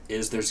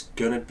 is there's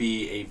going to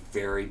be a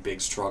very big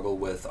struggle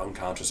with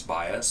unconscious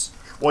bias.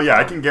 Well, yeah,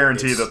 I can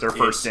guarantee that their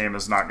first game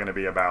is not going to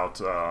be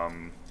about,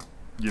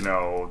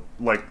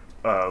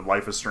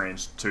 Life is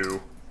Strange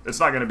 2. It's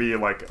not going to be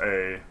like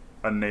a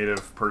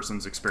native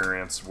person's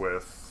experience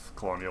with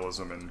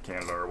colonialism in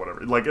Canada or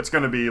whatever. Like, it's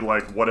going to be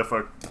like, what if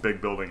a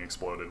big building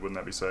exploded? Wouldn't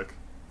that be sick?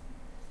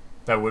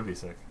 That would be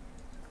sick.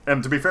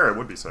 And to be fair, it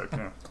would be sick,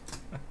 yeah.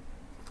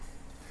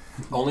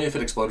 Only if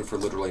it exploded for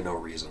literally no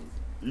reason.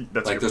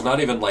 That's like, there's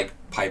not even, like,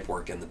 pipe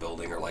work in the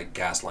building or, like,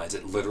 gas lines.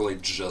 It literally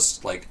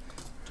just, like...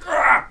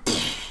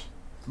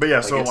 But yeah,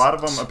 like, so a lot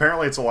of them...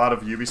 Apparently it's a lot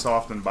of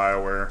Ubisoft and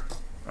BioWare.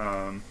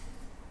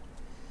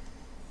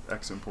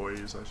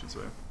 Ex-employees, I should say.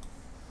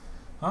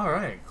 All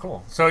right,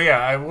 cool. So, yeah,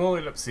 I will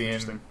end up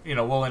seeing...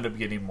 we'll end up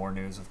getting more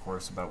news, of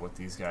course, about what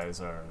these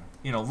guys are,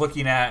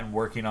 looking at and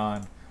working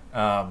on.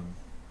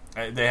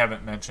 They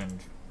haven't mentioned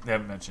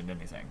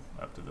anything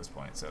up to this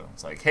point, so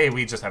it's like, hey,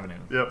 we just have a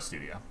new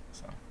studio.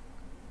 So,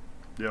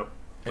 yep.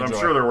 So I'm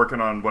sure they're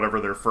working on whatever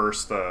their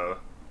first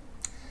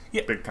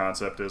big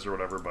concept is or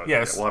whatever, but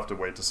we'll have to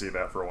wait to see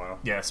that for a while.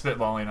 Yeah,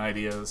 spitballing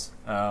ideas.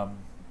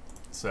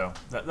 So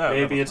that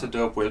maybe it's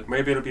fun.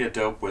 Maybe it'll be a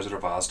dope Wizard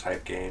of Oz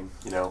type game.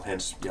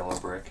 Hence Yellow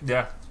Brick.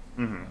 Yeah.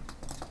 Mm-hmm.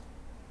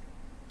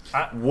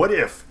 What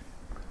if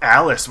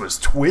Alice was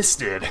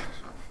twisted?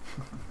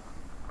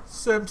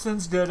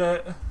 Simpsons did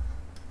it.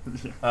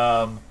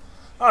 All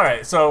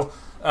right, so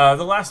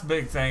the last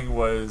big thing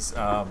was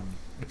the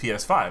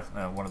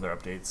PS5. One of their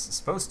updates is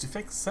supposed to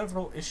fix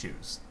several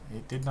issues.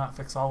 It did not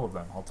fix all of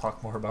them. I'll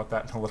talk more about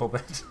that in a little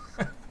bit.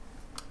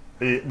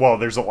 Well,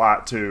 there's a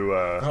lot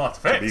to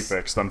be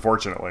fixed,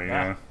 unfortunately.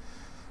 Yeah.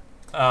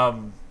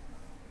 I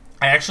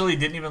actually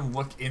didn't even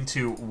look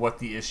into what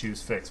the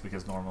issues fixed,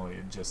 because normally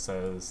it just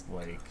says,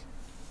 like,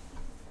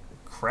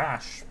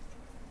 crash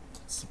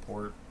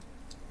support.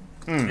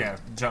 Yeah,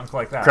 junk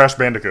like that. Crash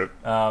Bandicoot.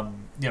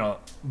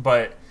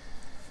 But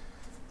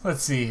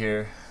let's see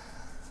here.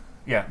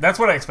 Yeah, that's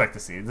what I expect to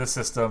see. The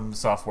system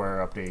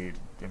software update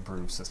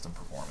improves system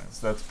performance.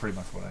 That's pretty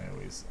much what I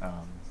always...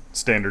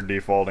 standard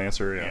default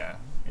answer, yeah.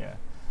 Yeah.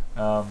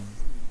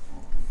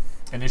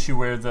 An issue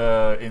where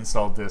the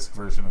installed disk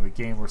version of the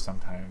game were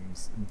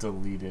sometimes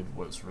deleted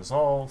was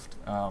resolved.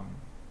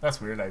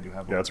 That's weird. I do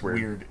have a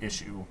weird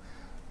issue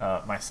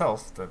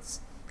myself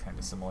that's kind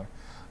of similar.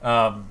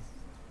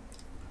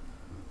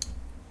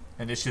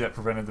 an issue that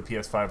prevented the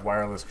PS5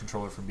 wireless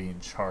controller from being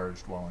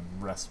charged while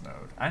in rest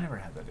mode. I never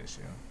had that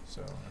issue,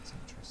 so that's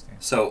interesting.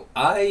 So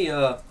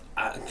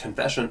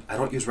confession, I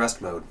don't use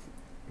rest mode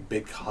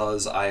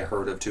because I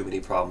heard of too many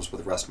problems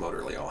with rest mode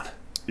early on.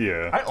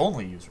 Yeah. I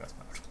only use rest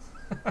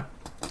mode.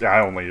 Yeah,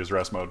 I only use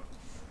rest mode.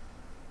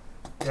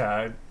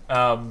 Yeah,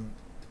 I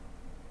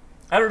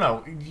don't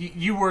know.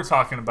 You were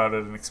talking about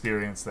an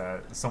experience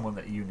that someone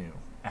that you knew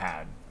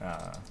had,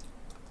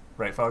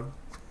 right, Fug?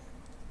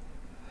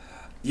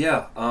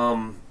 Yeah,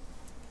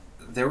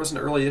 there was an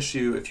early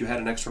issue if you had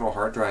an external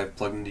hard drive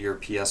plugged into your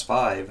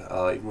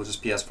PS5, even with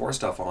just PS4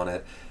 stuff on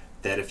it,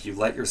 that if you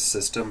let your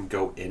system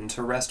go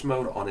into rest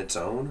mode on its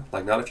own,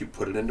 like not if you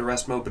put it into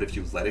rest mode, but if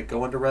you let it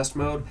go into rest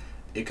mode,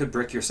 it could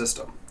brick your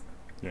system.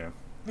 Yeah.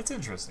 That's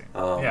interesting.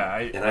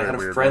 I had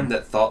a friend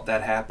that thought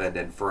that happened,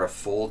 and for a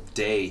full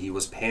day he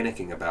was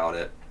panicking about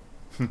it.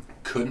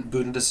 Couldn't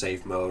boot into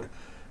safe mode,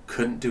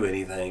 couldn't do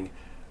anything.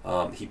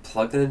 He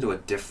plugged it into a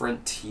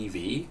different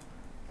TV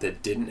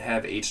that didn't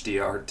have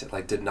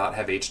HDR, did not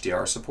have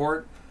HDR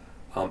support,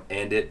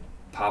 and it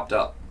popped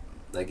up.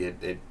 Like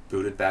it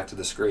booted back to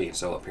the screen.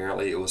 So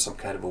apparently it was some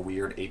kind of a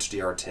weird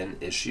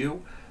HDR10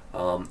 issue.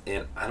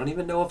 And I don't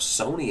even know if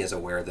Sony is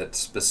aware that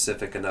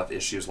specific enough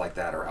issues like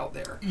that are out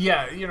there.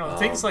 Yeah,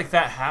 things like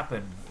that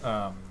happen.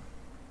 I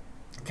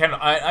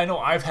know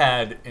I've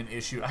had an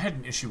issue. I had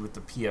an issue with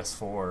the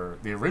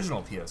PS4, the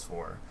original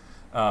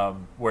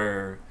PS4,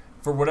 where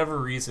for whatever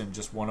reason,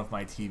 just one of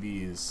my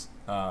TVs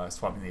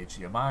swapping the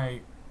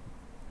HDMI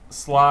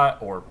slot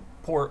or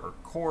port or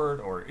cord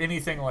or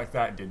anything like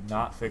that did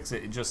not fix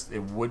it.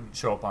 It wouldn't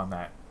show up on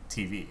that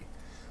TV.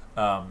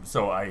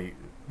 So I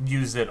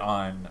used it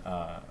on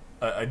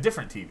a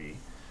different TV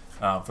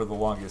for the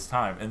longest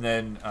time. And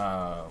then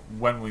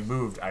when we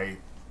moved, I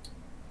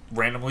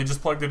randomly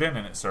just plugged it in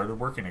and it started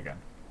working again.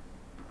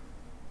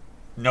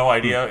 No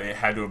idea. It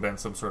had to have been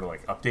some sort of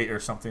update or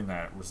something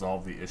that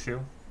resolved the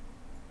issue.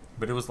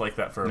 But it was like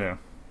that for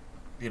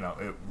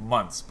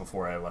months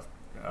before I left.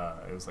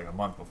 It was like a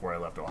month before I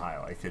left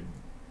Ohio.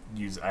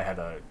 I had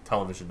a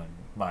television in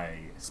my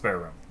spare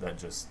room that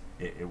just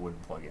it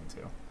wouldn't plug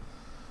into.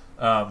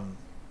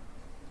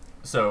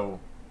 So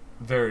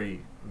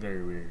very,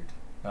 very weird.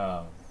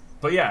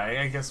 But yeah,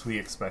 I guess we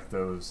expect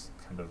those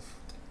kind of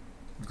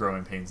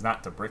growing pains,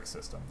 not to brick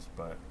systems,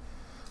 but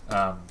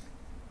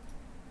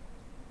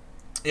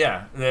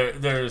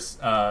there's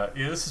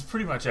this is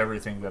pretty much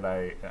everything that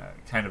I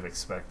kind of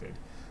expected.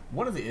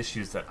 One of the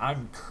issues that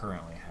I'm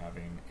currently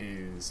having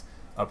is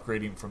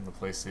upgrading from the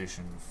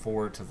PlayStation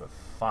 4 to the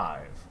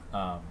 5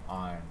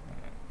 on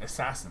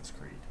Assassin's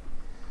Creed.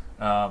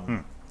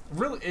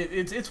 Really,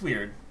 it's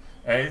weird.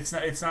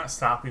 It's not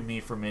stopping me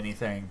from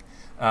anything,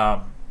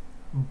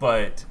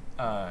 but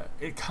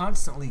it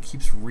constantly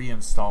keeps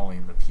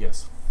reinstalling the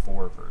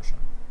PS4 version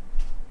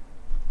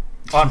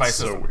on my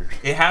system. So weird.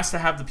 It has to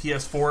have the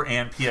PS4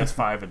 and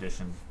PS5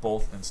 edition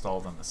both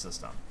installed on the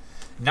system.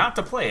 Not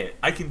to play it,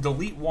 I can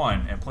delete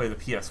one and play the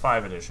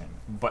PS5 edition,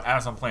 but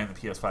as I'm playing the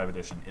PS5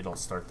 edition, it'll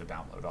start the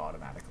download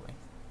automatically.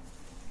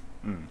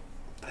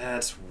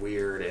 That's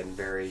weird and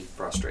very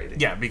frustrating.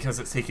 Yeah, because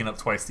it's taking up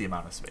twice the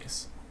amount of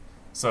space.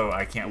 So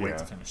I can't wait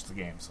to finish the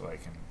game so I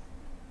can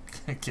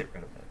get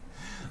rid of it.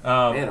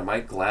 Man, am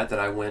I glad that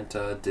I went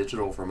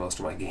digital for most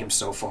of my games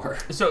so far.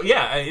 So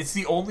yeah, it's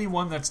the only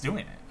one that's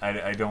doing it.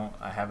 I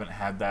haven't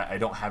had that. I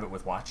don't have it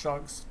with Watch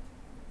Dogs.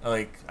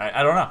 I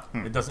don't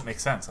know. It doesn't make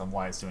sense on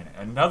why it's doing it.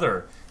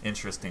 Another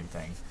interesting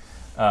thing,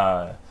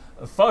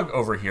 Fug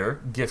over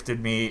here gifted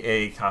me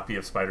a copy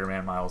of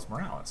Spider-Man Miles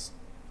Morales,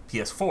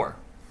 PS4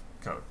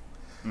 code.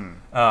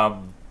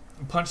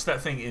 Punched that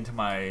thing into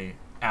my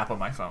app on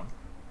my phone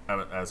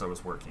as I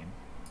was working.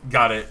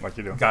 Got it. Like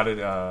you do. Got it.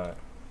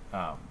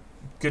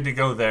 Good to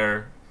go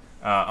there.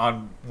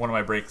 On one of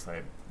my breaks,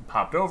 I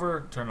popped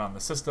over, turned on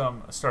the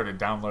system, started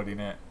downloading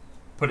it,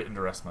 put it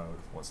into rest mode.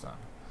 Was done.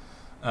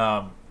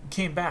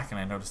 Came back and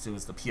I noticed it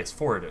was the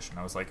PS4 edition.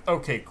 I was like,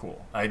 okay,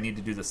 cool. I need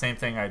to do the same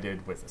thing I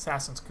did with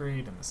Assassin's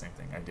Creed and the same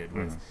thing I did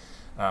with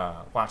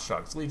Watch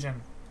Dogs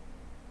Legion.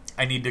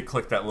 I need to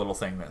click that little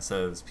thing that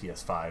says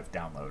PS5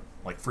 download,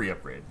 free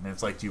upgrade. And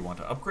it's like, do you want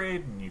to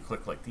upgrade? And you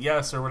click the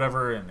yes or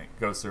whatever, and it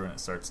goes through and it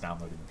starts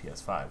downloading the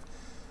PS5.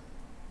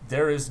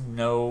 There is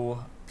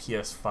no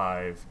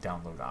PS5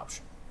 download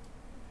option.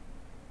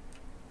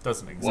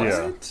 Doesn't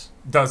exist. What?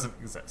 Doesn't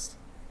exist.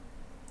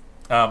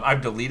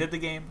 I've deleted the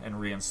game and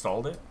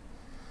reinstalled it.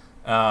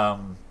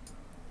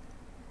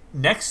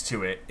 Next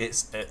to it,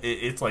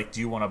 it's like, do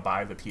you want to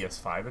buy the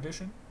PS5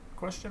 edition? ?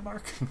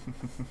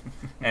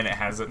 And it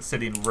has it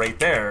sitting right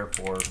there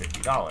for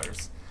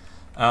 $50.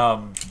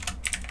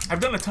 I've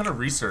done a ton of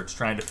research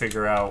trying to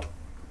figure out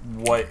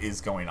what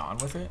is going on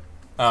with it.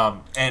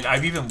 And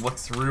I've even looked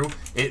through.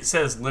 It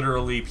says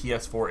literally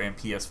PS4 and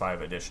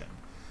PS5 edition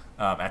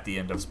at the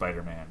end of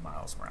Spider-Man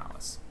Miles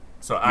Morales.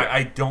 So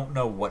I don't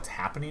know what's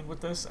happening with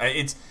this.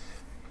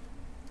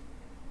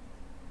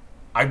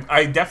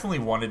 I definitely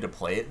wanted to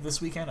play it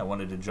this weekend. I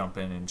wanted to jump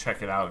in and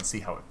check it out and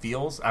see how it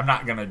feels. I'm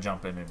not going to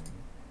jump in and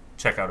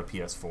check out a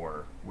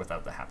PS4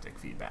 without the haptic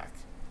feedback.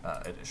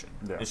 edition.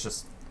 Yeah. It's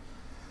just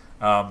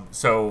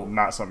so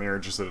not something you're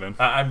interested in.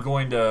 I'm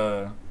going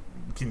to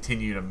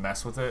continue to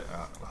mess with it.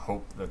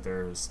 Hope that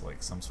there's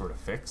like some sort of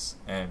fix,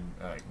 and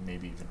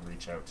maybe even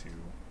reach out to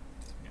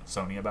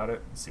Sony about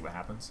it and see what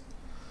happens.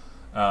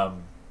 But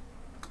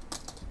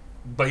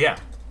yeah,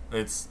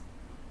 it's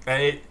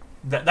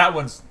that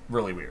one's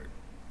really weird.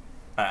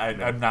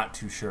 I'm not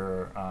too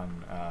sure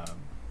on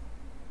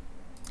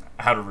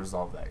how to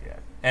resolve that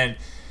yet. And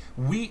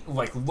we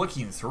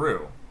looking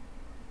through,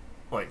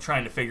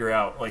 trying to figure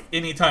out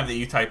anytime that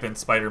you type in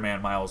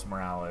Spider-Man Miles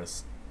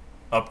Morales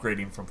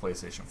upgrading from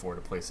PlayStation 4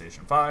 to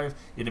PlayStation 5,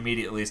 it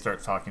immediately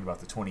starts talking about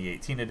the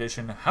 2018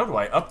 edition. How do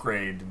I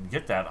upgrade and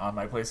get that on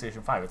my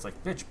PlayStation 5? It's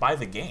like, bitch, buy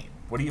the game.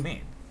 What do you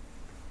mean?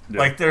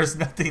 Yeah. There's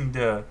nothing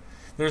to...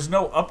 There's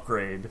no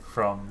upgrade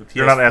from the PS4.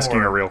 You're not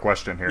asking a real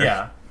question here.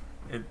 Yeah.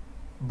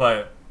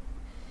 But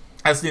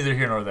that's neither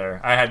here nor there.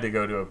 I had to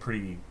go to a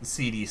pretty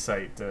seedy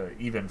site to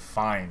even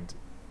find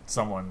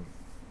someone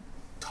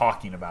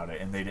talking about it,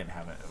 and they didn't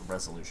have a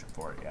resolution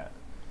for it yet.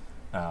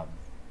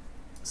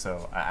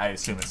 So I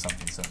assume it's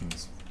something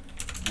Sony's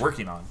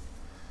working on.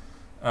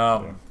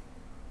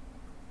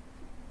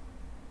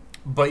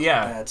 But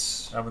yeah,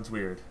 that one's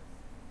weird.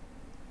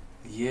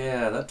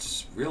 Yeah,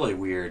 that's really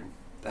weird.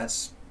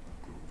 That's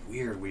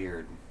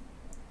weird.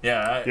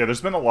 Yeah. There's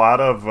been a lot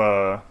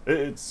of.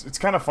 It's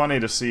kind of funny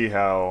to see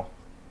how,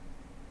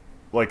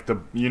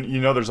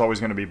 there's always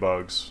going to be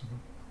bugs.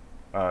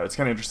 It's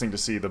kind of interesting to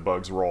see the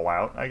bugs roll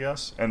out, I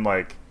guess, and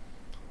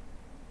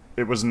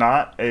it was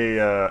not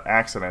a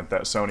accident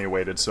that Sony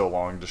waited so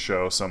long to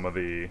show some of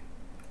the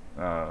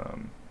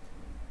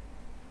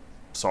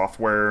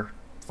software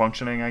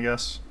functioning, I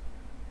guess,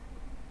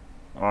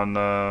 on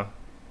the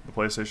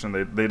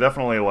PlayStation. They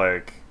definitely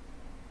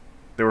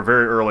they were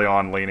very early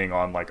on leaning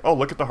on oh,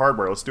 look at the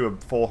hardware, let's do a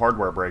full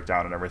hardware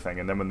breakdown and everything.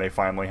 And then when they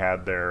finally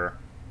had their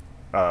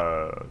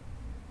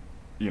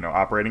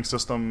operating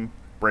system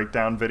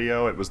breakdown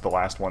video, it was the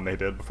last one they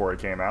did before it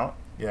came out.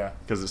 Yeah,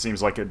 because it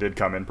seems like it did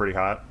come in pretty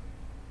hot.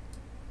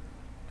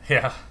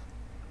 Yeah.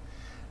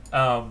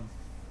 So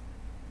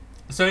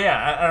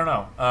yeah, I don't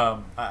know.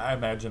 I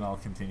imagine I'll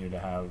continue to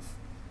have.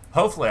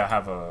 Hopefully, I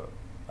have a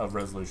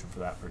resolution for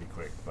that pretty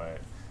quick.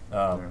 But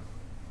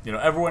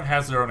everyone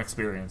has their own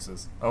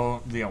experiences.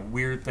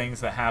 Weird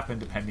things that happen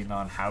depending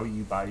on how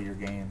you buy your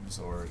games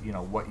or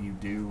what you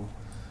do.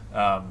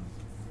 I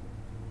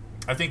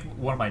think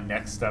one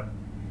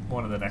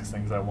of the next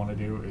things I want to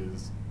do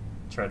is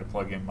try to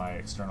plug in my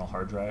external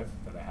hard drive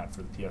that I had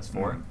for the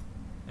PS4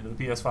 into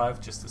the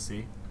PS5 just to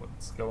see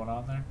what's going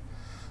on there.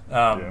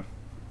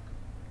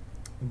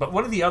 But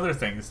one of the other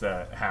things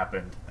that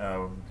happened,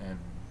 and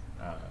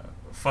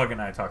Fug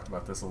and I talked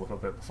about this a little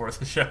bit before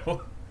the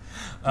show,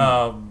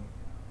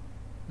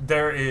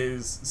 there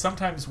is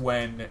sometimes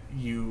when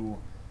you,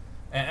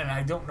 and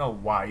I don't know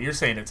why, you're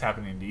saying it's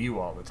happening to you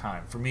all the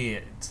time. For me,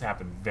 it's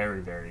happened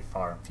very, very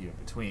far and few in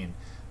between,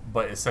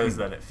 but it says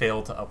that it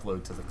failed to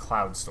upload to the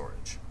cloud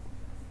storage.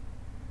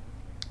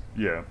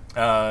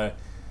 Yeah.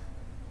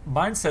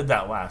 Mine said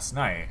that last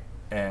night,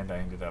 and I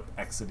ended up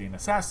exiting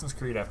Assassin's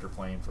Creed after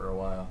playing for a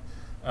while.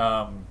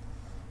 And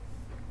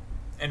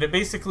it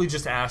basically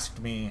just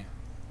asked me,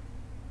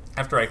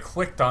 after I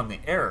clicked on the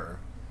error,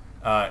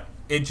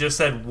 it just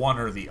said one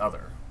or the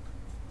other.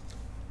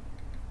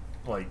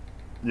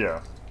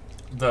 Yeah.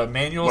 The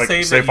manual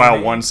save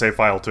file 1, save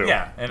file 2.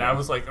 Yeah, and I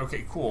was like,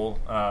 okay, cool.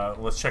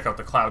 Let's check out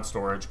the cloud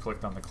storage.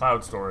 Clicked on the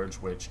cloud storage,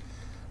 which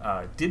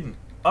didn't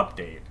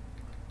update.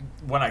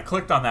 When I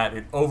clicked on that,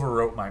 it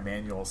overwrote my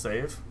manual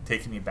save,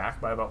 taking me back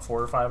by about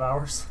 4 or 5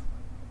 hours.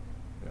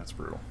 Yeah, that's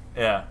brutal.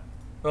 Yeah.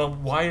 Well,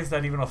 why is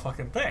that even a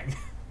fucking thing?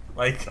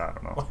 I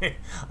don't know.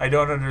 I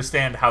don't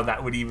understand how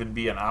that would even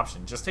be an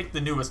option. Just take the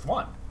newest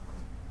one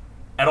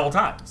at all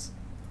times.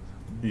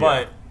 Yeah.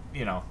 But,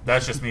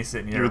 that's just me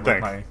sitting here with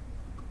my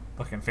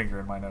fucking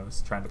finger in my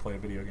nose trying to play a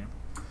video game.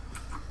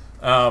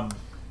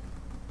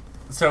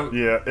 So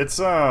yeah, it's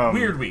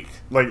weird week.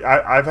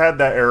 I've had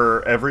that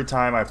error every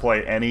time I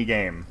play any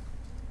game.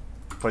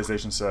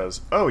 PlayStation says,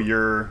 "Oh,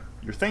 your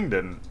thing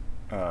didn't,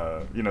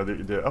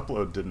 the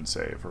upload didn't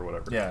save or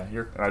whatever." Yeah,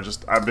 and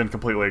I've been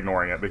completely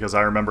ignoring it because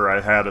I remember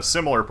I had a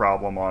similar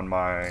problem on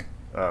my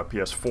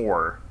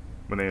PS4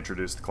 when they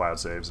introduced the cloud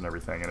saves and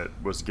everything, and it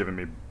was giving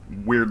me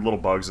weird little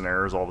bugs and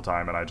errors all the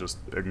time, and I just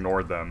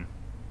ignored them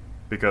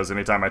because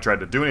anytime I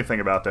tried to do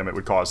anything about them, it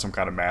would cause some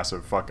kind of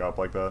massive fuck up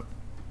like that.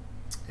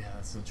 Yeah,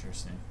 that's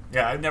interesting.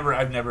 Yeah,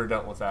 I've never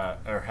dealt with that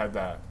or had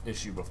that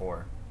issue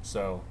before.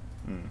 So,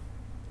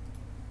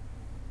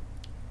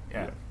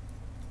 yeah.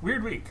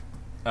 Weird week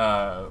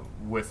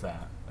with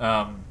that.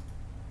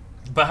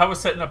 But how was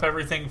setting up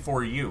everything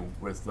for you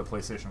with the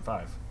PlayStation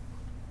 5?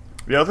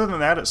 Yeah, other than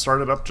that, it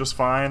started up just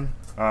fine.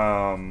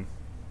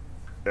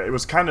 It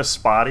was kind of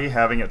spotty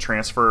having it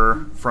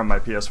transfer from my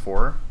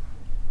PS4.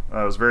 It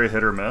was very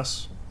hit or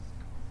miss.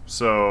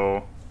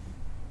 So,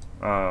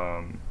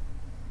 I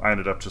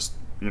ended up just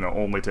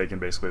only taking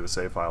basically the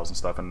save files and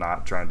stuff and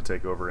not trying to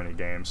take over any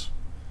games.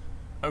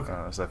 Okay.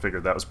 So I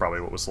figured that was probably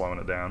what was slowing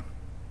it down.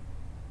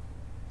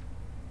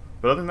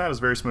 But other than that, it's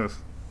very smooth.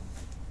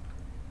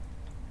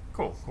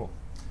 Cool.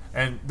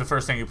 And the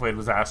first thing you played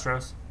was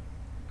Astros?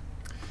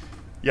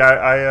 Yeah,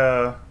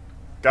 I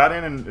got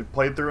in and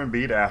played through and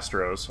beat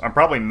Astros. I'm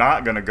probably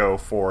not going to go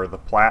for the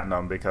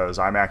Platinum because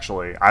I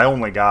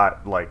only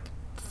got like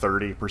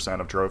 30%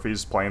 of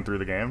trophies playing through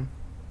the game.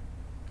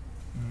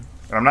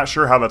 And I'm not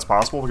sure how that's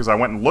possible because I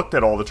went and looked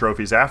at all the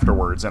trophies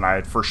afterwards, and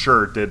I for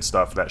sure did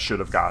stuff that should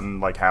have gotten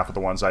like half of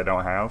the ones I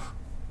don't have.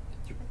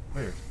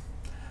 Weird.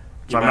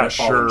 So I'm not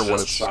sure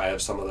what it's shy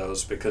of some of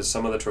those because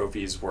some of the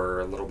trophies were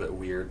a little bit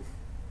weird.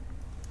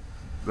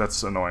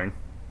 That's annoying.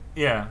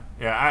 Yeah.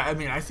 I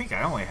mean, I think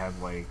I only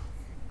had like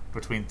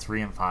between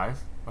 3 and 5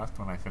 left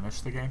when I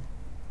finished the game.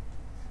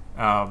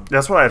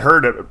 That's what I'd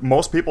heard.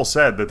 Most people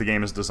said that the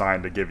game is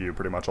designed to give you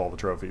pretty much all the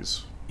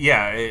trophies.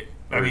 Yeah,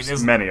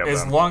 many of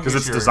them because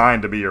it's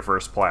designed to be your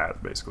first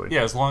plat, basically.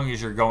 Yeah, as long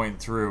as you're going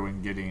through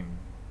and getting,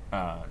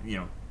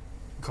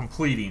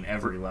 completing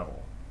every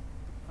level.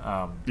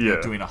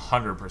 Doing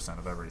 100%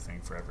 of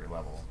everything for every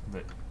level.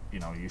 That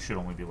you should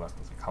only be left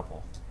with a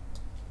couple.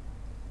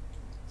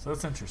 So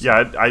that's interesting.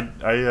 Yeah,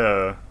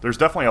 I there's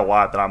definitely a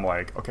lot that I'm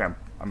like, okay,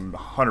 I'm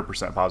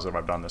 100% positive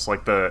I've done this.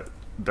 Like the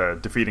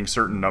defeating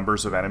certain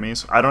numbers of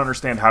enemies. I don't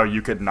understand how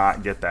you could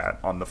not get that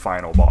on the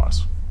final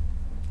boss.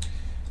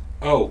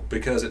 Oh,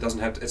 because it doesn't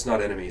have to, it's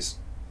not enemies.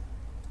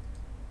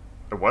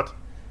 The what?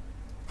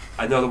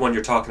 I know the one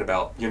you're talking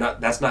about.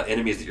 That's not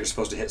enemies that you're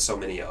supposed to hit so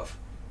many of.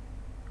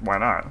 Why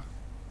not?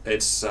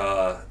 It's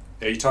are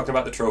you talking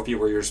about the trophy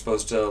where you're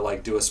supposed to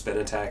like do a spin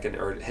attack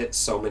or hit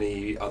so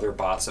many other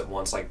bots at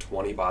once, like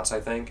 20 bots,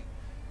 I think?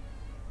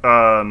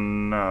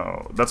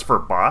 No. That's for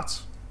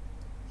bots?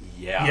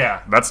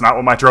 Yeah. That's not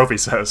what my trophy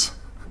says.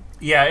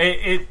 Yeah,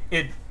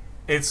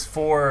 it's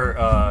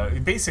for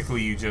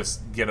basically you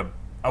just get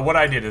what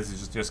I did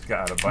is just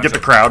got a bunch. Get the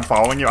crowd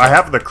following you. I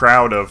have the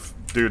crowd of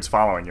dudes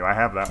following you. I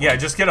have that. Yeah,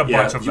 just get a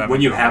bunch of them.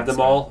 When you have them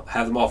all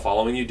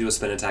following you, do a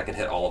spin attack and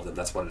hit all of them.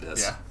 That's what it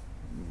is. Yeah,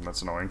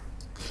 that's annoying.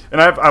 And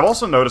I've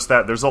also noticed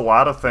that there's a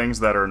lot of things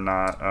that are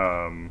not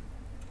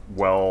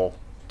well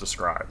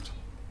described.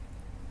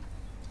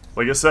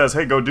 Like it says,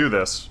 "Hey, go do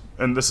this,"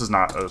 and this is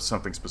not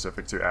something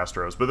specific to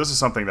Astros, but this is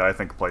something that I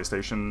think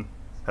PlayStation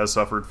has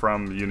suffered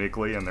from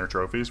uniquely in their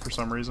trophies for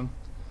some reason.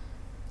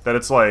 That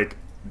it's like,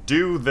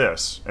 do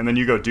this, and then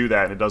you go do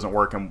that, and it doesn't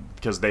work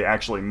because they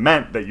actually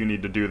meant that you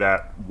need to do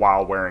that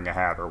while wearing a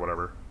hat or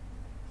whatever.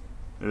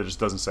 It just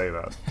doesn't say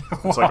that.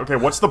 It's like, okay,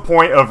 what's the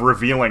point of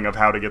revealing of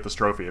how to get this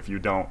trophy if you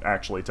don't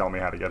actually tell me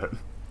how to get it?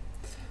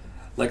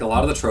 Like a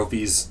lot of the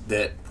trophies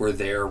that were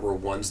there were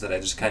ones that I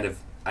just kind of,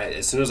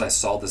 as soon as I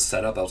saw this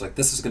setup, I was like,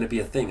 this is going to be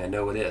a thing. I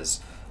know it is.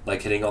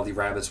 Like hitting all the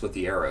rabbits with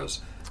the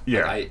arrows.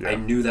 Yeah, like I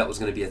knew that was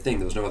going to be a thing.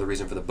 There was no other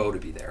reason for the bow to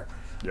be there.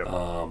 Yep.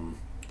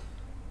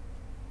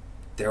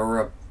 There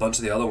were a bunch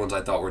of the other ones I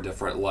thought were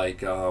different,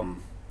 like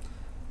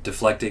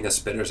deflecting a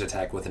spinner's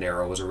attack with an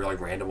arrow was a really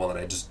random one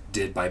that I just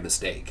did by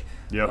mistake.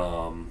 Yep.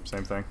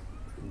 Same thing.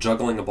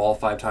 Juggling a ball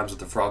 5 times with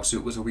the frog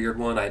suit was a weird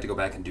one. I had to go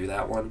back and do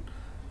that one.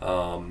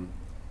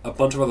 A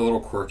bunch of other little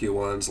quirky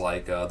ones,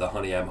 like the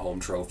Honey I'm Home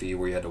trophy,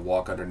 where you had to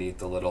walk underneath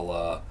the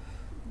little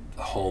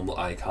home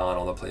icon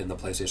on in the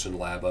PlayStation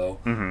Labo.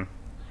 Mm-hmm.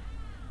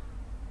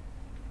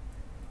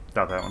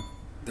 Got that one.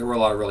 There were a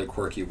lot of really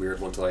quirky, weird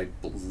ones that I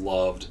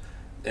loved.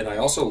 And I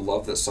also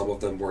love that some of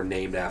them were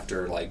named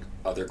after like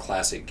other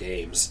classic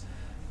games.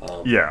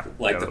 Like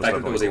the fact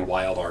that there was a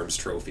Wild Arms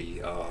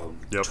trophy,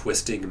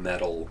 Twisting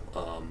Metal.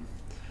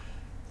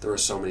 There were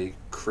so many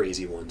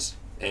crazy ones,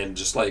 and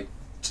just like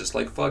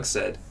Fug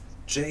said,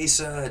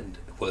 Jason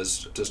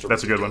was just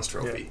that's a good one.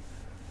 Trophy.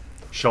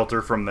 Yeah.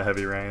 Shelter from the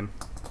Heavy Rain.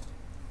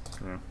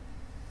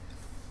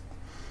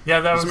 Yeah,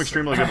 that was some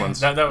extremely good ones.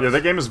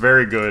 That game is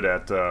very good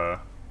at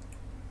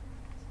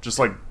just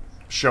like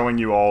showing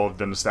you all of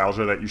the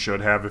nostalgia that you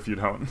should have if you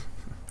don't.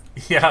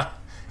 Yeah.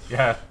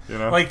 You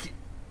know, like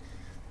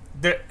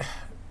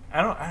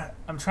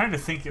I'm trying to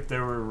think if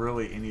there were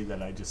really any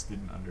that I just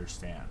didn't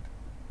understand.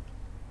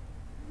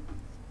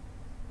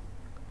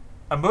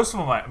 Most of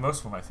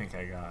them I think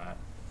I got.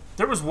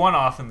 There was one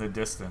off in the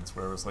distance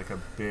where it was like a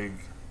big.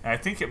 I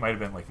think it might have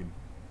been like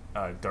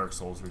a Dark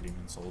Souls or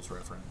Demon Souls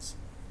reference.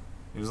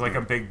 It was like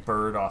a big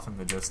bird off in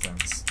the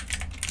distance.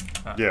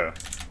 Yeah,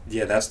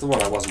 that's the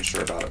one I wasn't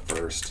sure about at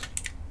first.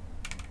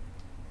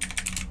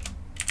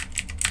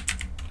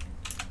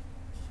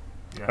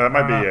 Yeah, that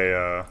might be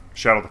a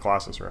Shadow of the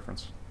Colossus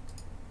reference.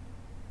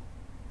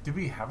 Do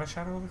we have a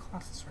Shadow of the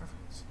Colossus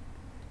reference?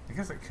 I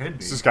guess it could be.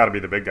 This has got to be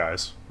the big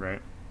guys,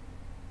 right?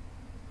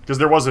 Because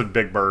there was a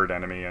big bird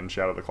enemy in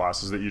Shadow of the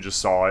Colossus that you just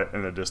saw it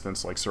in the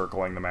distance, like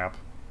circling the map.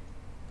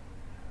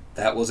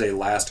 That was a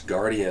Last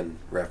Guardian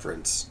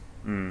reference.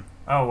 Mm.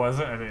 Oh, was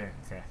it? Okay.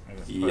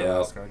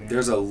 Yeah,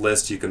 there's a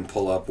list you can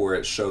pull up where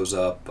it shows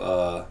up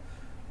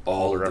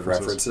all of the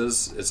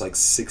references. It's like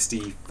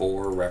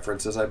 64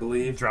 references, I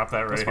believe. Drop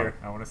that right here.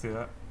 I want to see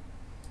that.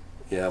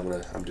 Yeah,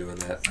 I'm doing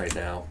that right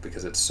now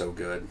because it's so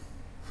good.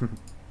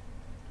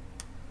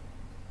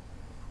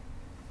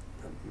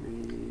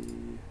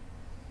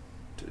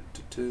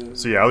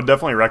 So yeah, I would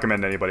definitely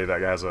recommend anybody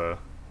that has a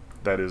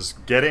that is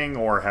getting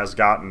or has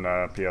gotten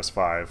a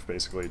PS5,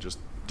 basically just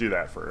do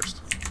that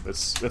first.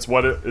 It's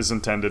what it is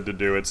intended to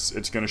do. It's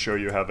going to show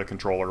you how the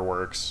controller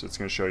works. It's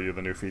going to show you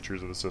the new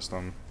features of the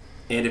system.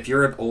 And if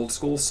you're an old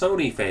school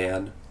Sony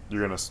fan,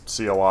 you're going to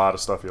see a lot of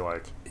stuff you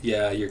like.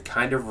 Yeah, you're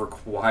kind of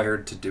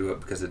required to do it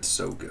because it's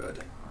so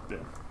good.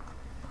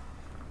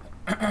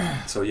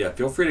 Yeah. So yeah,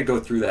 feel free to go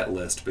through that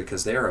list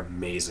because they are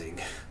amazing.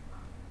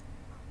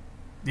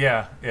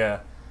 Yeah.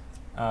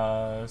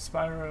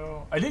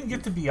 Spyro. I didn't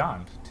get to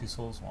Beyond Two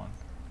Souls 1.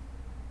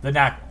 The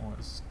Knack one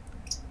was.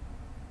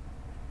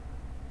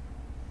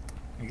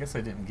 I guess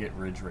I didn't get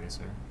Ridge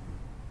Racer.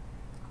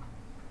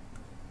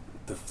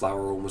 The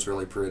Flower one was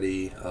really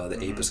pretty. The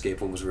Ape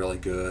Escape one was really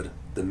good.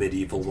 The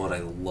Medieval one I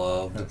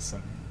loved.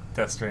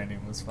 Death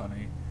Stranding was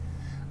funny.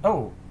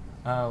 Oh,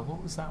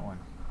 what was that one?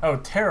 Oh,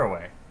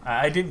 Tearaway.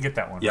 I didn't get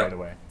that one right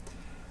away.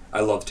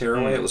 I loved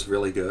Tearaway. It was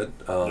really good.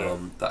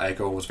 The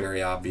Ico was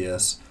very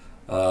obvious.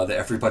 The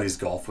Everybody's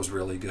Golf was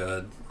really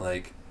good.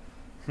 Like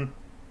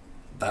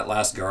that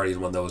last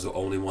Guardian one, that was the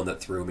only one that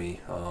threw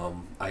me.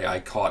 I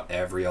caught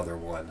every other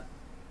one,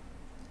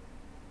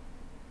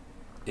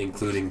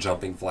 including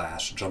Jumping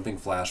Flash. Jumping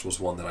Flash was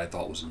one that I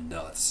thought was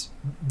nuts.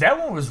 That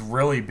one was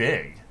really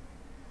big.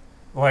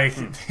 Like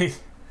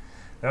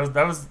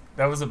that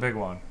was a big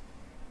one.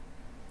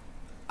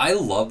 I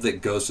love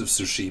that Ghost of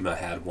Tsushima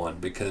had one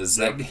because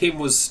that game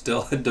was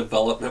still in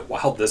development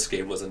while this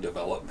game was in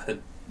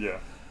development. Yeah.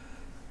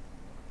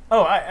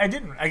 Oh, I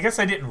guess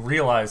I didn't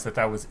realize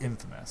that was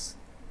Infamous.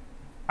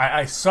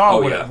 I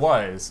saw what it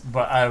was,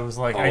 but I was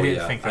like, I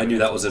didn't think I knew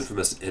that was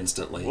Infamous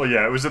instantly. Well,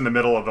 yeah, it was in the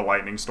middle of the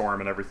lightning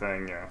storm and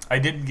everything, yeah. I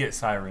didn't get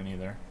Siren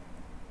either.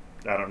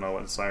 I don't know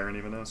what Siren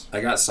even is.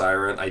 I got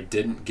Siren. I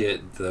didn't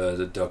get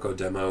the Doko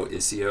Demo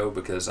Isio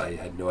because I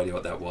had no idea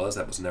what that was.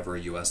 That was never a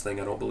US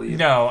thing, I don't believe.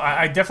 No,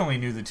 I definitely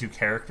knew the two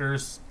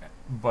characters,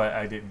 but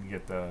I didn't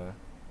get the...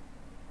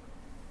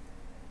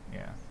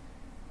 Yeah.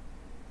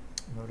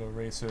 Moto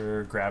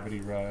Racer,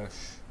 Gravity Rush.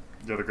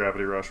 Yeah, the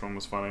Gravity Rush one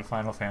was funny.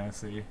 Final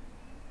Fantasy.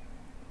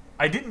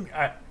 Maybe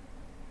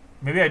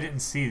I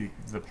didn't see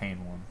the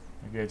Pain one.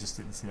 Maybe I just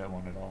didn't see that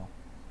one at all.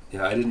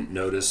 Yeah, I didn't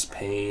notice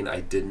Pain.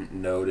 I didn't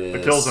notice...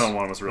 The Killzone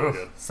one was really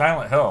good.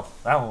 Silent Hill.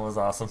 That one was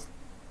awesome.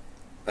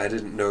 I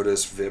didn't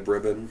notice Vib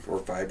Ribbon or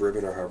Vibe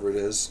Ribbon or however it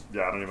is.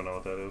 Yeah, I don't even know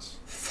what that is.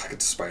 Fucking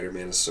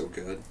Spider-Man is so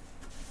good.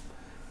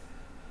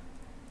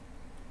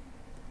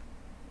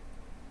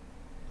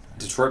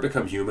 Detroit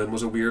Become Human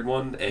was a weird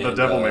one. And, the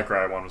Devil May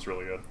Cry one was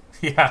really good.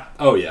 Yeah.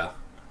 Oh, yeah.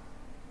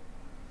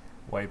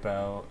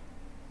 Wipeout.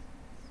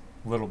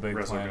 Little Big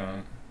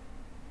Planet.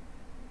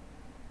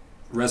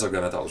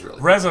 Resogun I thought was really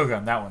cool.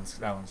 Resogun, that one's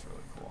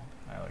really cool.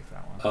 I like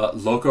that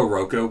one. Loco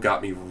Roco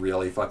got me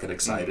really fucking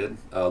excited.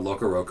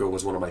 Loco Roco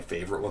was one of my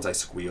favorite ones. I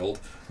squealed.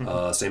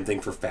 Same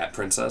thing for Fat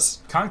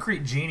Princess.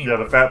 Concrete Genie. Yeah,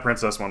 the Fat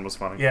Princess one was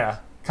funny. Yeah.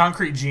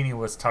 Concrete Genie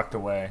was tucked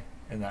away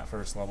in that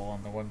first level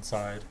on the one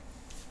side.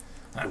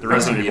 The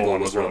Resident Evil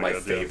was one of my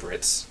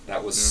favorites. Yeah.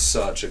 That was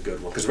such a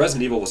good one. Because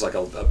Resident Evil was like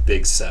a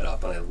big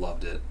setup, and I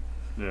loved it.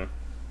 Yeah.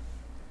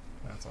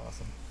 That's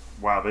awesome.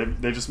 Wow,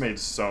 they just made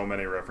so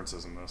many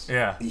references in this.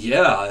 Yeah.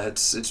 Yeah,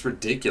 it's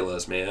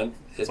ridiculous, man.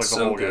 It's like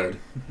so good.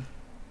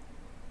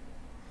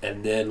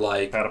 And then,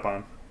 like...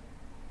 Patapon,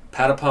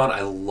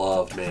 I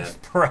loved, man.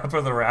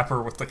 Parappa the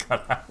Rapper with the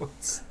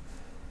cutouts.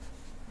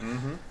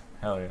 Mm-hmm.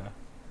 Hell yeah.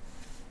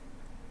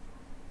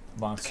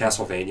 Monster. The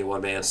Castlevania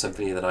one, man.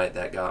 Symphony of the Night,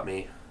 that got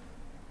me.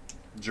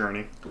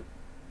 Journey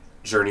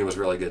was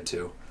really good,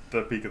 too.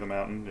 The Peak of the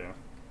Mountain, yeah.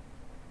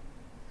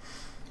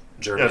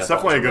 Journey, yeah, it's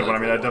definitely a good one. I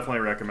mean, I definitely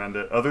recommend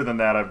it. Other than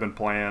that, I've been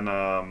playing...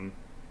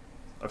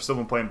 I've still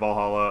been playing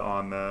Valhalla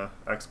on the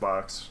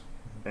Xbox,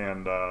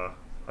 and I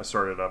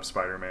started up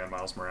Spider-Man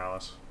Miles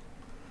Morales,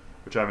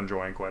 which I'm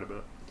enjoying quite a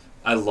bit.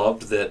 I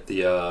loved that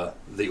the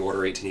Order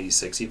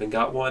 1886 even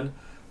got one,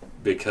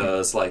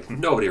 because like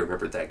nobody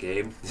remembered that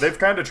game. They've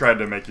kind of tried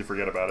to make you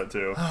forget about it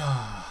too.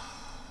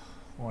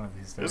 One of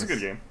these days. It was a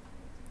good game.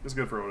 It's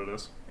good for what it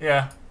is.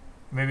 Yeah,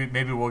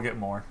 maybe we'll get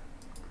more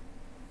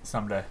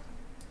someday.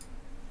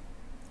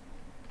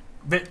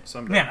 But,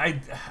 someday. Man,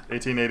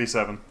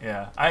 1887.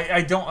 Yeah,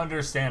 I don't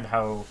understand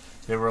how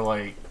they were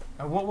like.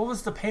 What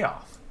was the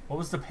payoff? What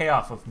was the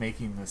payoff of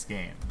making this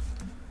game?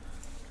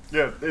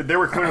 Yeah, they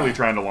were clearly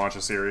trying to launch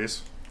a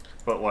series,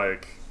 but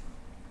like,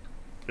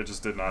 it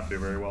just did not do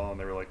very well, and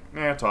they were like,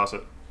 "Nah, toss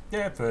it."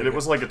 Yeah, but it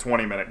was like a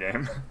 20-minute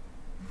game.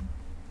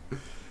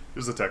 It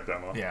was a tech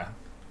demo. Yeah,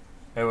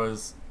 it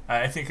was.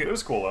 I think it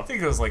was cool though. I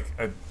think it was like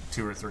a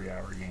 2 or 3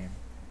 hour game.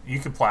 You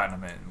could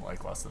platinum it in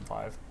like less than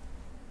 5.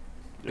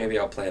 Maybe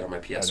I'll play it on my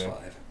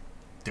PS5.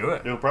 Do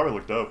it. It'll probably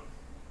look dope.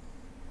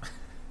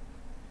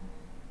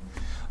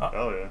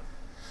 Hell yeah.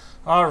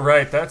 All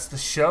right, that's the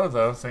show,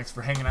 though. Thanks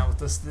for hanging out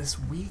with us this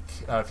week.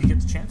 If you get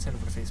the chance, head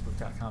over to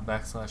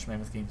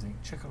Facebook.com/Mammoth Games Inc.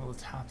 Check out all the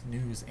top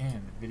news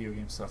and video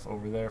game stuff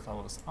over there.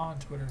 Follow us on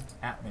Twitter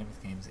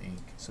 @Mammoth Games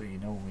Inc. so you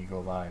know when we go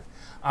live.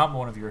 I'm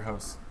one of your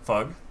hosts,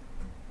 Fug.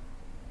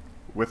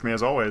 With me,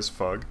 as always,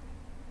 Fug.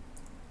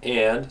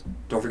 And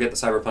don't forget the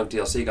Cyberpunk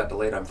DLC got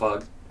delayed. I'm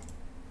Fug.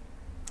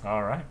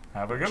 All right.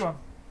 Have a good one.